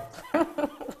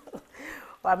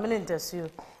wa minute so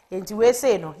enti we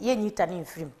say no ye nyita ne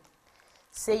mfrim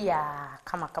say ya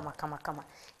kama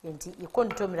enti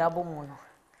ikontomire abomu no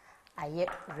aye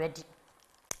ready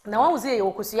na wa uze ye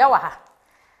okosuya wa ha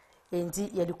enti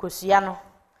ye de kosuya no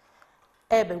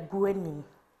ebe gu ani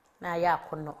na ya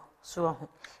akono so ho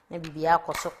na bibia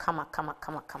akoso kama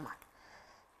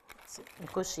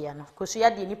kosuya no kosuya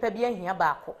de nipa bi ahia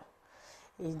baako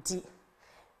enti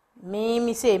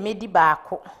me say me di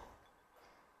baako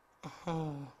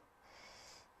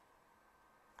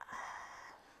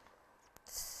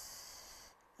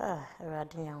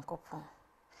radin yankopon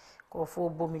kofo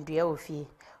bomi dua ofie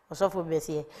osofo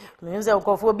besie me nze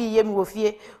kofo bi yemi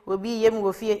ofie obi yemi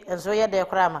ofie enso ye de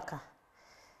kra maka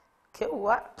ke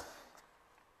wa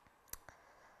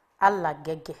alla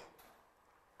gege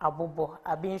abobo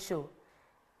abinsho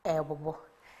bobo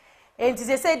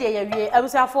enti se de ya wie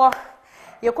abusafo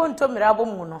ye kontomire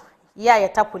abomu no ya ye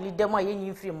tapoli dem a ye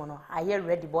nyimfiri mu no aye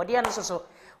ready body no so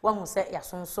wahu se ya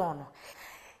sonson no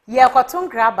ye kwaton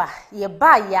grabber ye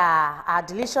ba ya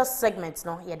delicious segment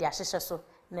no ye de ahyehye so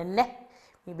ne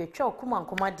mi betwa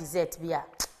Kumakuma dessert bi a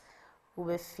wo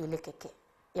be feel keke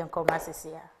ye nkoma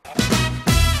sese ya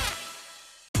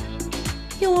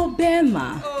Yo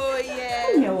bema. Oh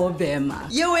yeah. Yo bema.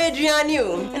 Yo Adriani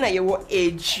o. Na yo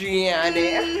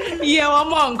Adriani. Yeah, one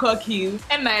more uncle Q.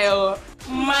 And I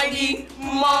Maggie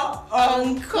more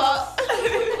uncle.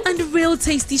 And real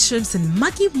tasty shrimps and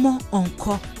Maggie Mo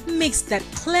Onko makes that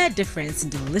clear difference in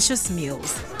delicious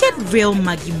meals. Get real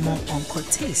Maggie Mo Onko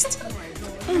taste.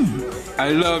 I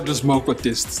love this mango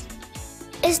taste.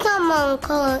 It's not my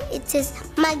uncle, it is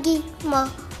Maggie, my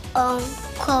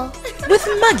uncle. With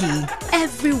Maggie,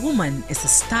 every woman is a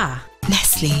star.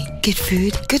 Nestle, good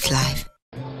food, good life.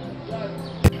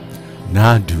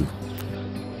 Nadu,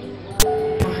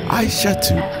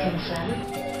 Aishatu,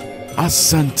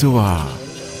 Asantua,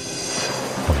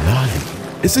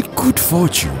 Olali. Is it good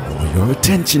fortune or your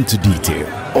attention to detail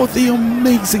or the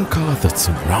amazing car that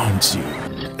surrounds you?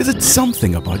 Is it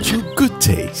something about your good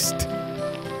taste?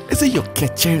 Is it your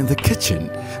ketchup in the kitchen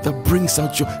that brings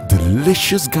out your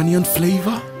delicious Ghanaian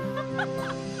flavor?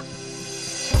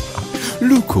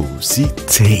 Luko, see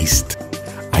taste.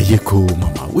 Ayeko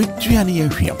mama, with Gianni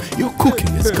and your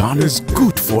cooking is Ghana's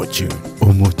good fortune.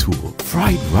 Omotuo,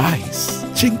 fried rice,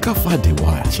 chinkafa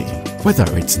dewachi.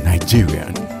 Whether it's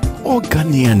Nigerian or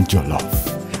Ghanaian jollof,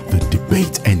 the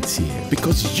debate ends here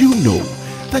because you know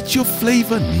that your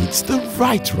flavor needs the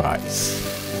right rice.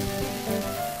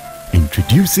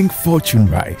 Introducing Fortune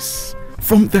Rice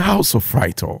from the House of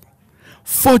Frito.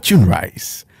 Fortune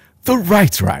Rice, the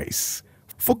right rice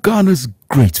for Ghana's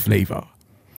great flavor.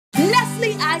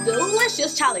 Nestle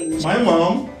Delicious Challenge. My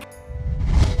mom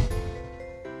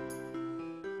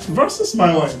versus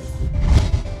my wife.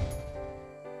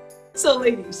 So,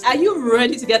 ladies, are you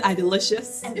ready to get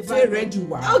delicious? If you're ready,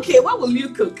 wow. Okay, what will you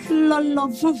cook?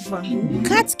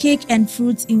 Cut cake and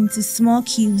fruits into small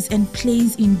cubes and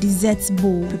place in dessert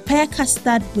bowl. Prepare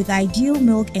custard with ideal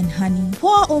milk and honey.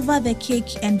 Pour over the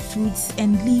cake and fruits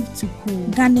and leave to cool.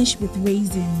 Garnish with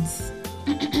raisins.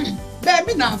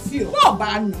 Baby, now feel. No,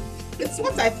 ban. It's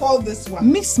what I call this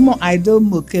one. Mix more ideal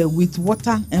milk with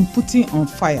water and put it on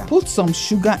fire. Put some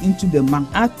sugar into the man.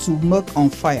 Add to milk on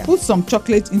fire. Put some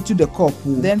chocolate into the cup.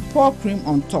 Then pour cream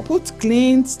on top. Put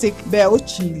clean stick bear o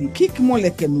chili. Kick more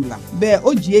like nula. Bear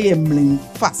o mling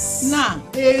fast. Nah,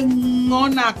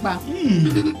 ngonakba.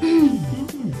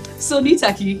 So,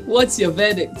 Nitaki, what's your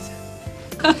verdict?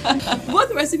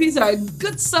 Both recipes are a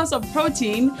good source of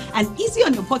protein and easy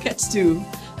on your pockets too.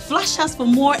 Flash us for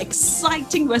more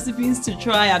exciting recipes to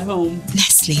try at home.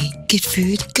 Nestle, good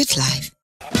food, good life.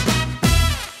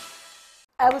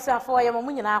 I was for your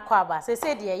munyina kwaba.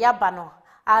 Say dear yabano.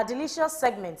 Our delicious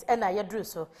segment and I drew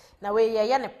so. Now we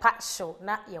yan a pat show,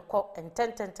 not your cock and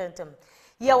ten.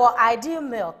 Your ideal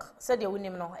milk, said your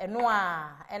winning no, and noa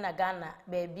and a Ghana,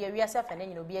 baby, yourself and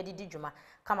then you'll be a didjuma.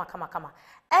 Kama.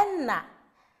 And na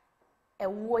a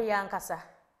warrior ankasa,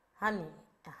 honey,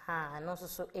 and also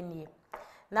so any.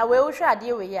 Na we wo hwa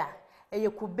ade we ya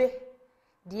eyekube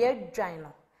de adwan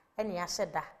ene ya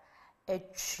hyeda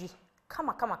atwi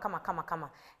kama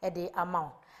e de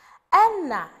amount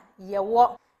enna ye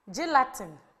wo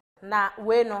gelatin na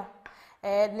we no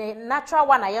ne natural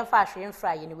one ayemfa ahwe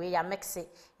mfra ye ne we ya mix it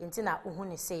enti na uhu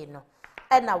ne sei no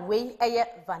enna we eye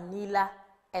vanilla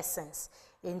essence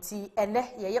enti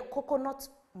ene ye coconut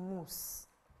mousse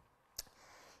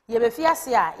ye be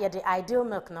fiase a ye de ideal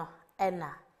milk no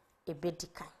enna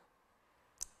ebedikan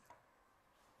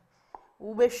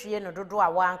ubehwie no dodo a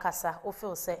wankasa o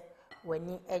feel say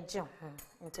wani eje ho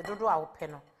nti dodo a wo pe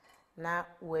no na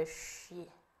wahwie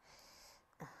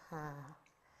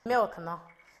milk no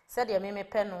said ye me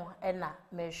pe no na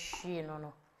mahwie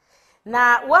no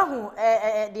na wahu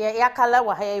de yakala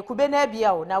wa ha kube na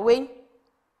bia o na we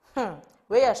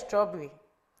ya strawberry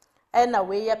na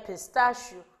we ya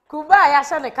pistachio kuba ya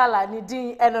sha ne kala ni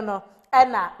din eno no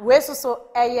na we so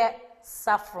eye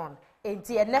saffron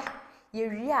enti ene ye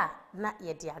wia na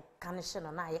ye dia garnish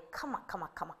no na ye kama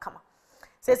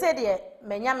se de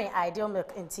menyame ideal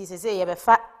milk enti se ye be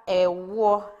fa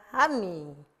ewo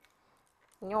hami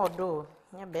nyodo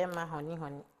nye be ma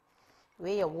honi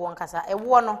we ye wo nkasa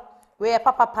ewo no we ye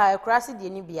papa kurasi de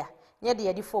ni bia nye de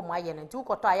ye di form aye no nti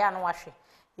ukoto aya no wahwe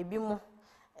ebi mu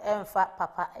emfa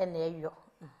papa na eyo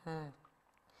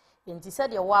enti se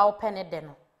de wa wo pene de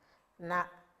no na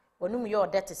onum ye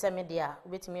odete se me de a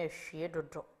obetimi ahwie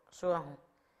dodo so ahu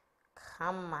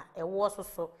kama ewo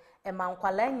soso e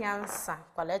mankwala nyansa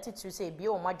kwala titu se bi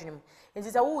o madwenem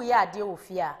enti se wo ye ade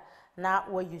ofie a na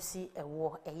wo yusi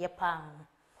ewo eye pa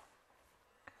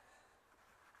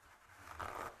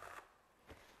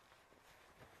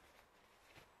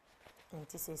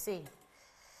enti se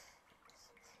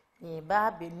ni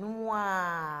ba benum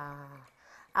a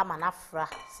amanafra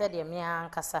se de me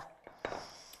ankasa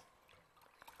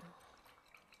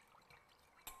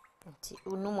enti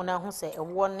unumu na hu se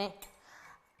ewo ne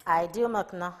ideal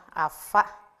milk na afa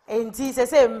enti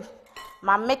se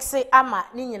ma mix ama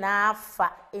ni nyina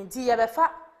afa enti ye be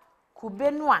fa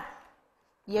kube no a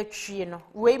ye twie no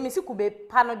we mi si kube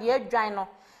pa no de adwan no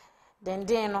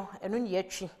denden no eno ne ye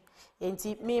twi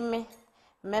enti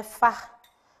me fa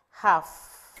half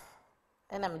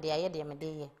ena me de aye de me de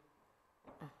ye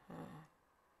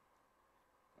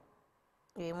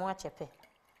we mu achepe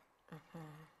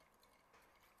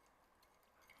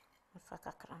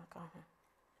faka kranka ho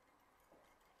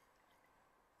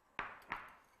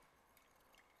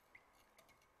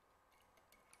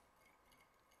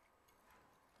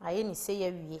aye ni se ya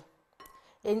wie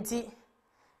enti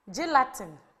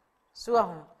gelatin so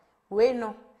ho we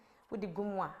no wodi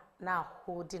gumu a na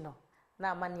hodi no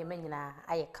na amane me nyina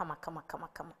aye kama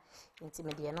enti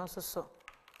me de no so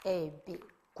be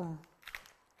gum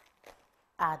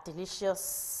a delicious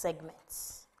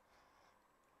segment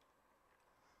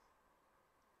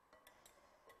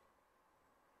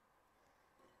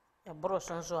e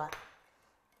broso so a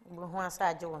bu ho asa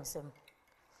age wonsem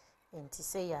enti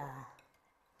se ya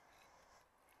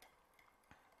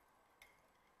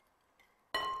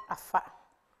afa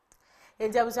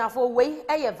enti abusanfo wei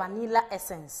eye vanilla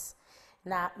essence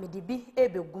na medibi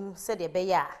ebegum se de be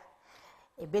ya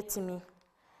ebetimi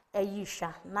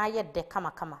ayisha na ye de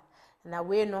kama na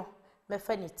wei no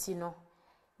mefa ni ti no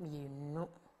mienu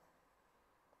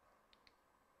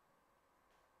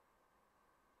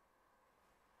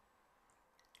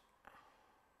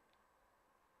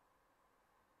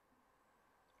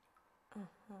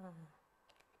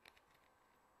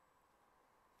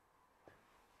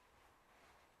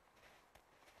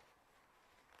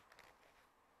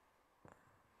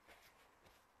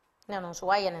no so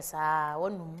waye ne saa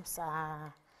wonum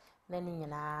saa na ni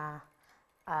nyina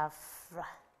afra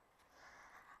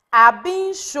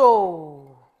Aben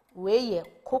show we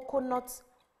coconut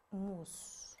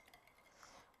mousse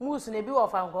na bi wo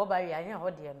fa nko ba wi anya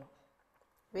ho de no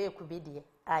we kubedie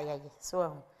ayaye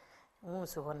so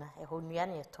mousse ho na e ho nua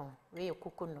na eton we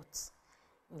coconut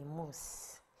ni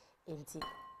mousse enti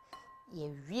ye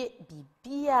wie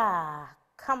bibia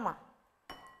kama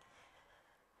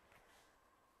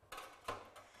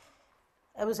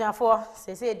ebusanfo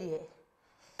sese de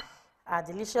a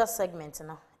delicious segment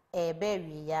no e be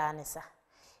wi ya nesa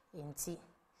enti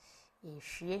e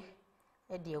hwie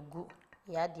e de agu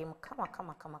ya de m kama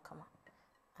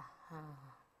aha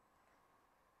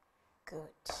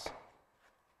good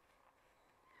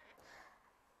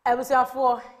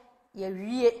ebusanfo ye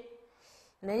wie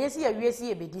na yesi ye wie si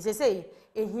ye bedi sese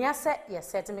ehia se ye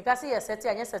set me ka se ye set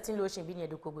anya setting lotion bi ne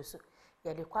de kogoso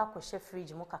ye de kwa akɔhye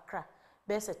fridge mu kakra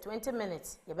bese 20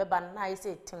 minutes ye beba na ye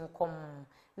se tinkom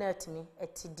na atimi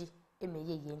etidi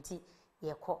emeye yenti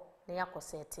ye kɔ na yakɔ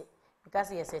sete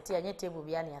because ye sete anya table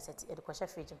bia na sete ye de kɔhye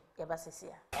fridge ye ba sese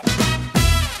ya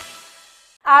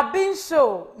Aben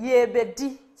show ye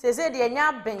bedi sese de anya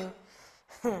Aben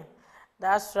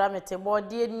that's ramete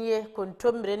body nie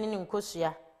Kontomire ni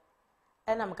nkosua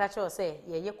ena mka che o say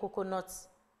ye coconut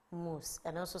mousse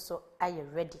eno so aye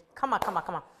ready kama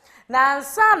na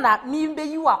ansa na mi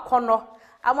beyi wakono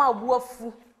ama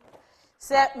obuafu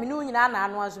se minu nyina na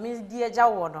anu azu mi di eja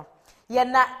wo no ye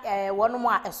na wono mu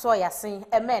a eso yasen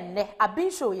emenne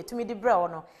Aben show yetumi di bre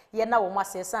wono ye na wo mu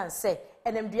asesan se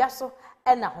enamdua so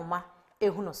ena homa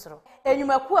ehu no soro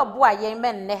enyumaku abo a ye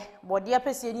menne bode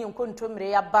apese ni Kontomire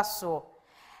ya baso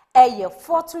eye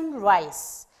fortune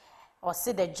rice or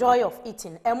say the joy of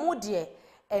eating emu de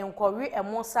enkori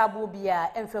emu sabo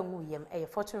bia emfa nwuyem eye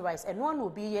fortune rice eno na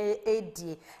obi ye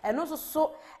edie eno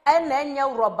so ena enye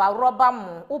roba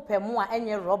mu opemu a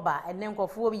enye roba ene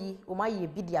nkofo bi o ma ye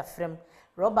bi dia frem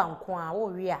roba nko a wo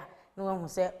wi a no hu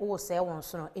se wo se won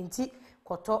so no enti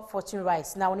koto fortune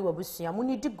rice na woni wabusua mu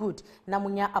ni di good na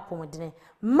munya apomodene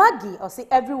Maggie or say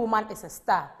every woman is a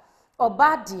star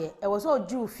oba de e was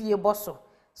oju fie boso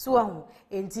so ahu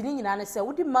enti ni nyina ne se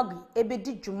wodi Maggie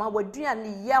ebedi dwuma wadua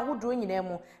ne ya hodo nyina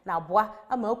mu na aboa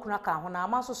ama akuna ka ho na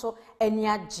ama so ani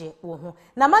age wo ho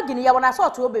na Maggie ne ya wona so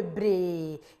to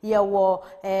bebre ye wo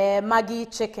Maggie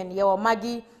chicken ye wo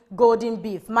Maggie golden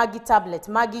beef Maggie tablet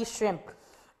Maggie shrimp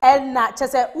na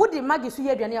chese wodi Maggie so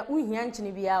ye aduane a unhia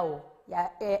nchine bia wo ya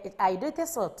hydrated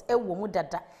salt ewo mu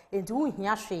dada enti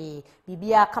unhia hwe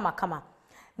bibia kama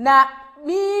na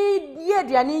mi ye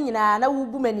aduane nyina na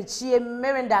wubu manichie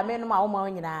merenda menum a wo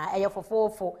ma nyina eye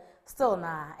fofofo still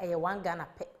na eye one Ghana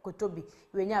pe kotobi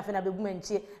wenya afi na bebu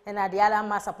manchie na de ala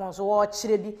ma Sarpong so wo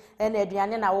chire bi na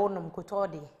aduane na wo nom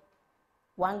kotode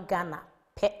one Ghana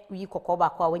pe wi kokoba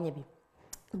kwa wenya bi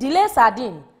delay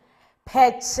sardine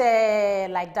peche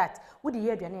like that wudi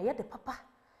ye aduane ye de papa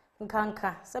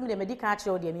nkanka some de medical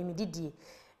achire de mi didie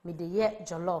mi de ye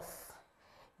jollof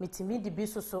mitimi di bi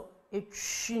so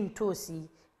etwi ntosi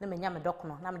na menya me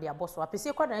dokno na me de aboso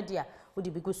apese kwa na dia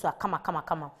wodi bigu so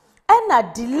kama ena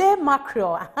delay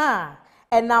mackerel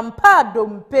enampa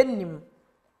dompe nim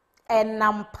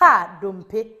enampa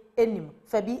dompe enim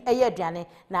fabi eye aduane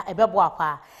na ebebo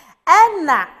akwa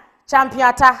Enna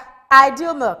champiata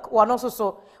ideal milk one also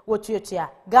so wotuatua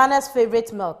Ghana's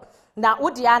favorite milk. Na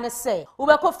Udiane say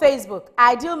ubeko Facebook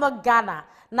ideal milk Ghana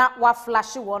na wa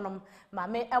flash wonom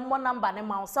mame emmo number ne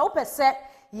ma so pese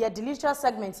ye delicious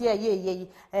segment ye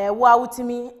wa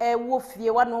utimi wo fie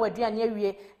wa no aduane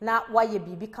awie na wa ye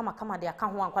bibi kama de aka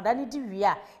ho ankwada ne di wie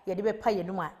a ye de be pa ye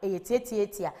num a ye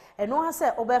tietietia eno ha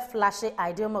se obe flash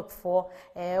ideal milk for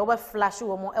obe flash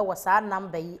wo mo e wo sa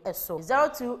number yi eso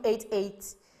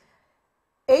 0288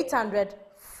 800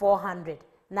 400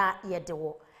 na ye de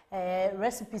wo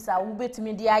recipes a wo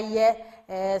betimi de aye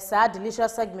sa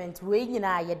delicious segment we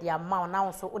nyina aye de ama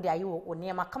na so wo de aye wo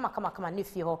niema kama ne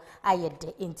fie ho aye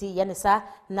de enti ye ne sa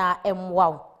na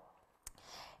emwa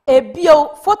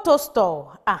ebio photo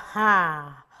store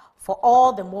for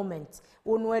all the moments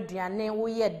wonu aduane wo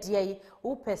ye de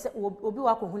wo pese obi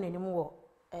wa ko hu nanim wo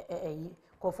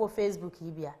ko for Facebook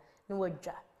yi bia ne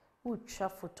wadwa wo twa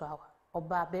photo awa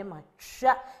oba be ma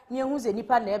twa nye hu ze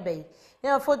nipa na ebe yi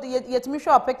na photo yetimi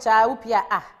show picture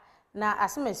upia na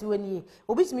asemesi wani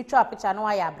obi timi twa picture no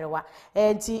aya abrewa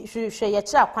enti hwe ye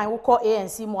kira kwan wo ko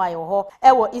ANC mo ayo ho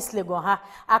e wo East Legon ha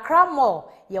Accra Mall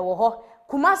ye wo ho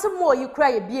Kumasi Mall yi kura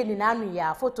ye bie ni na anu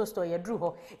ya photo store ye dru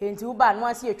ho enti wo ba no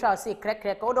ase ye twa se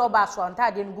krek wo do ba so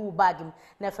ntade no gu bag m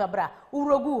na febra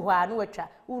urogu ho a no watwa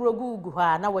urogu gu ho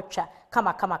a na watwa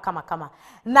kama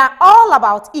na all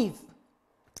about Eve.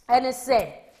 And it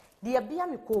said, the abia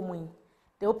me komu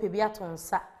the opebia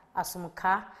tonsa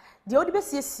asumka the odi be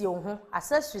siesie ho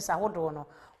accessories ahodo no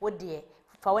wo de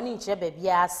fa wani nche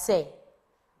bebia say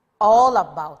all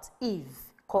about Eve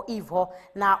ko Eve ho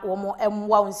na wo mo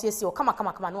emwa nsiesie o kama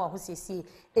na wo ho siesie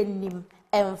enim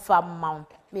emfa maun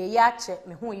me ya che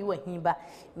me ho yi wahiba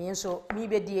me nso mi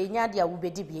be de nya de a wo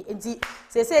bedi bie enti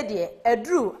sese de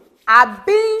edru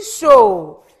Aben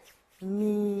show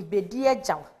mi bedi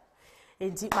agyaw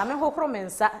enti mame hokro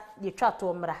mensa de twa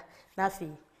to mra na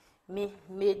afi me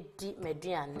di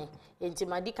meduane enti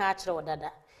madi ka akere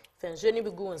odada fenso ni bi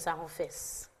gu nsa ho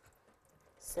fes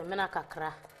semena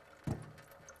kakra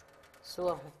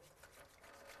so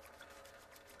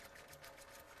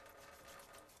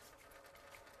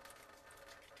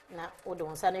na odo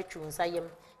nsa na twu nsa yem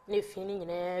na fi ni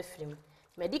nyina afrim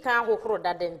madi ka hokro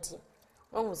dada enti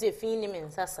ohu se fi ni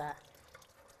mensa sa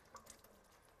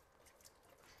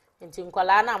enti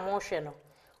nkwala na mo hwe no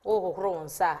o hohoro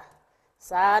nsa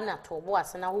saa na tobo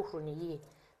ase na hohoro ne yie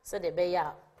se de be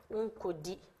ya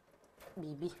nkodi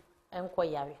bibi enko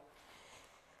yare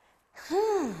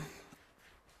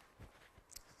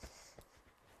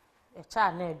e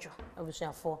cha na ejo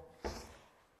abusuafo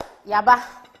yaba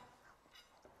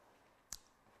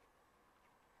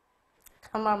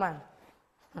cameraman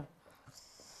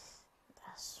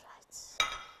that's right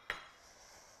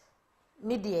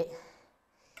media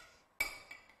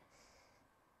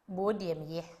bodiem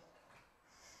ye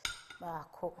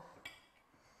baako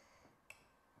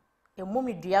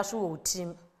emumi dua so wo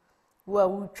tim wo a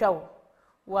wutwa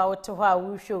wo a wote ho a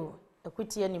wuhwe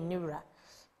ekuti anim ne wura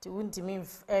ti wuntimi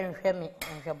enhwe me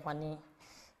enhwebone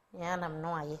ya nam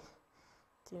no aye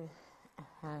ti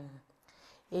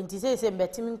enti se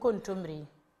mbetimi Kontomire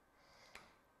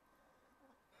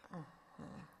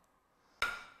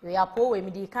we apo we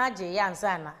mi di ka je ya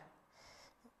nsa na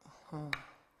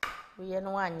we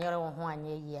no anyere wo ho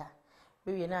anye yi a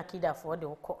we na akida for de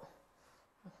ukọ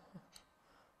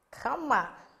kama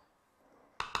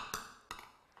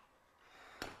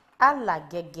ala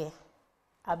gege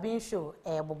Aben show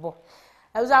bobo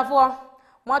awuzafo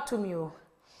mwatumi o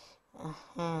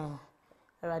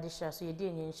radisha so yedi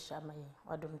enye nshama ye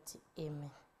wadomti amen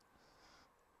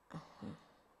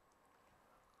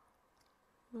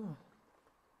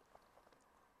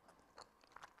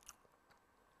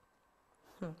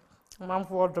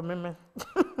Mamfo odo meme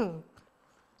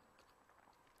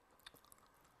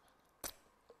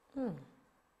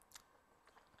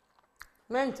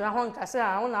Mentra hon kase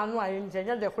a wona anu aye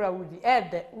njenje de kura wudi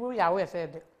ede wu ya we fe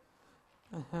de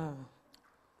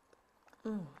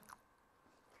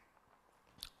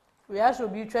we aso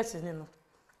bi twese ni no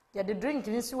ya de drink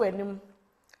ni si wanim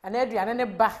ana aduane ne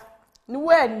ba ni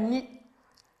wani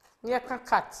ni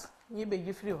kakat ni be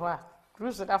gifri ho a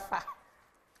cruise da fa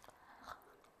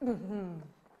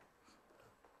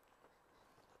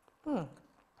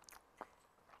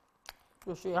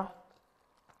ya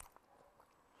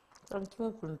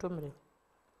tantu Kontomire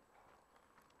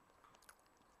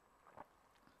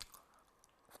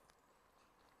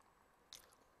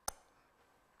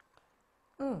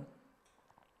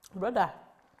brother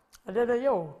adede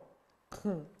yo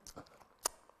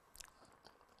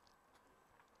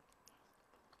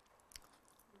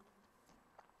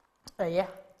yeah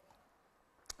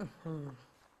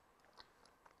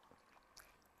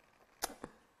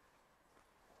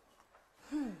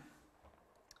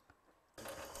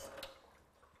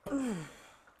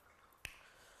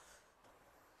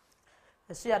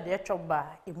Esi ya de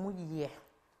choba emu yiye.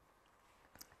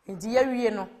 Ndi ya wiye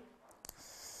no.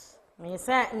 Me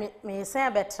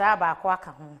sen betra ba akwa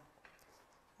aka ho.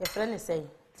 Your friend is saying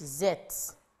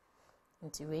dessert.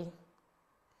 Nti we.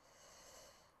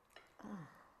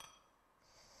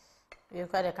 You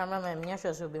got the cameraman, me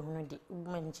sure so be hunu di.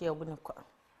 Woman chi obu ne kwa.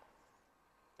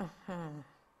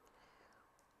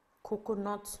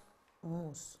 Coconut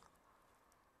mousse.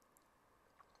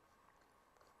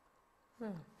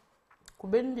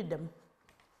 Kubendi dem.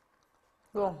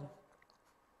 Yo.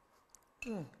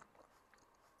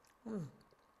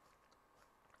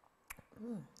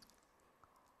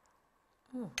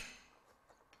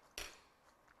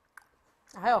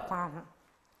 Ayo kwa.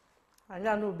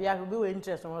 Anya no bia be we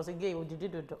interest was gay odidi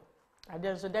dodo.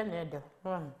 Ade so den na ede.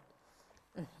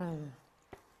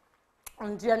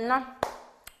 Ondiana.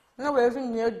 Na we fi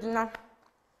ni odina.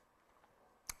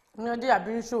 Ni odi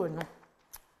abin show no.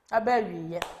 Aba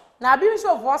wiye. Na abin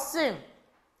show for sim.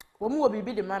 Wo mu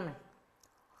obibi de mame.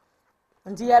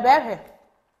 Ndi ya be hwe.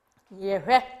 Ye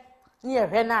hwe. Ni ye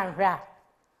hwe na hwe a.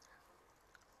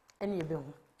 Eni ebe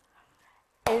hu.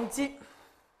 Enti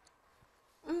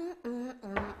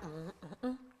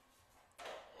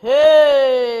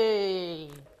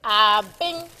Hey,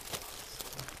 Aben.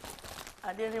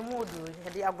 Ade ni mudu,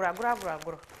 ade agura.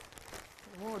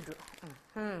 Mudu.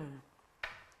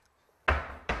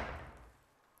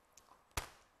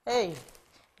 Hey,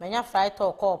 menya fried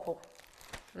to cup,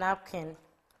 napkin,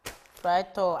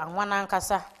 fried to anwana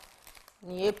nkasa,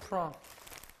 ni apron.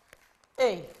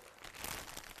 Hey.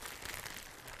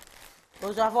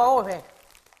 Ozo afọ ohe.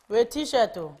 We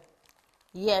t-shirt o.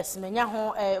 Yes, menya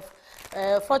ho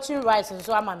fortune rice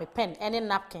nso ama me pen any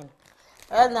napkin.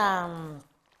 And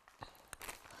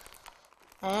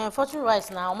fortune rice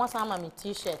na almost ama me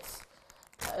t-shirt.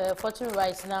 Fortune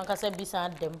rice na nkasa bisa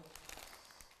dem.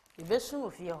 Ibesu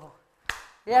ofie ho.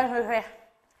 Ya hwehwe.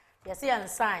 Ya see and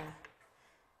sign.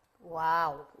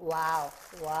 Wow.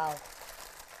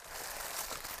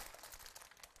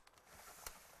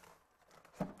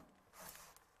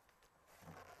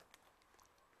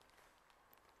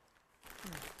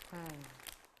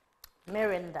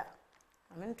 Merenda.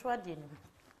 I'm into a dinner.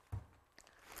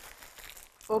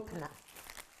 Opener.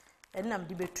 And I'm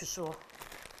the to so.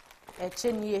 A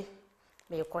chenye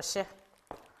me koshe.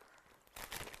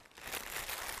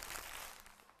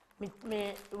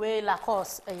 Me we la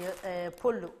course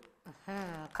polo.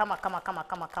 Kama.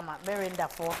 Merenda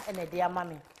for and a dear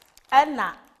mammy. And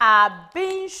na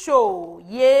Aben show.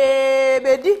 Ye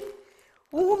bedi.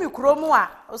 Umi kromwa.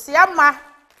 Osiama.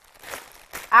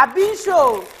 Aben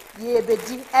show. Ye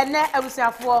bedi ene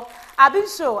abusiafo Aben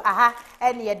show aha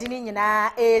ene ye dini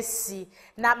nyina esi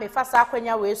na me fasa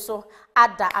akwanya we so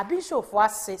ada Aben show fo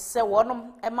ase se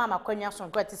wonom ema makwanya so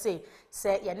nkwati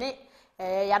se ye ne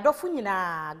yadofo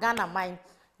nyina Ghana man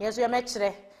yeso ye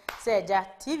mekire se eja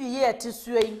TV ye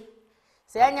atisuei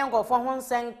se enya ngofo ho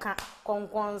nsenka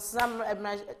konkonsam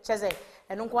cheze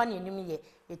eno kwa ne enim ye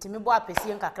etimi bo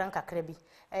apesie nkakra bi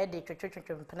de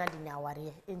twetwetwe mpena di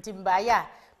nyaware enti mbaya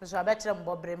so abetre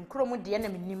mbobrem kromu de na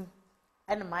menim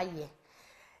ene maye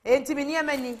enti meni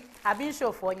amani Aben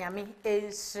show fo nyame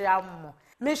enhyiam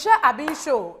me hwa Aben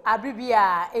show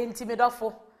abibia enti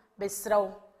medofo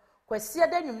besrew kwasia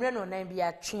da nwumre no nan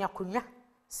bia twea konwa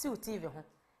si TV ho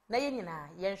na ye nyina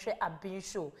ye nhwe Aben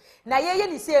show na ye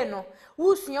ni se no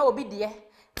wusua obi de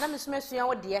na mesumesua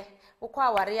wo de wokwa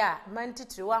aware a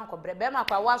mantitiri wankobre be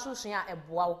makwa wasusua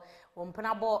eboawo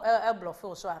wompena bo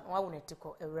eblofo so a wawo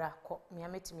natiko ewura ko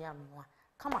miametimi amwa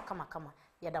kama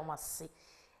yeda wase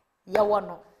ye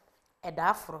wono eda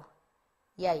afro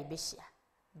ya ibehia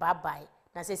bye bye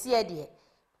na sesi ye de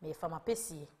me fama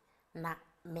pesie na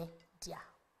me dia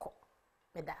ko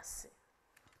medase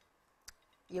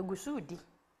ye gusudi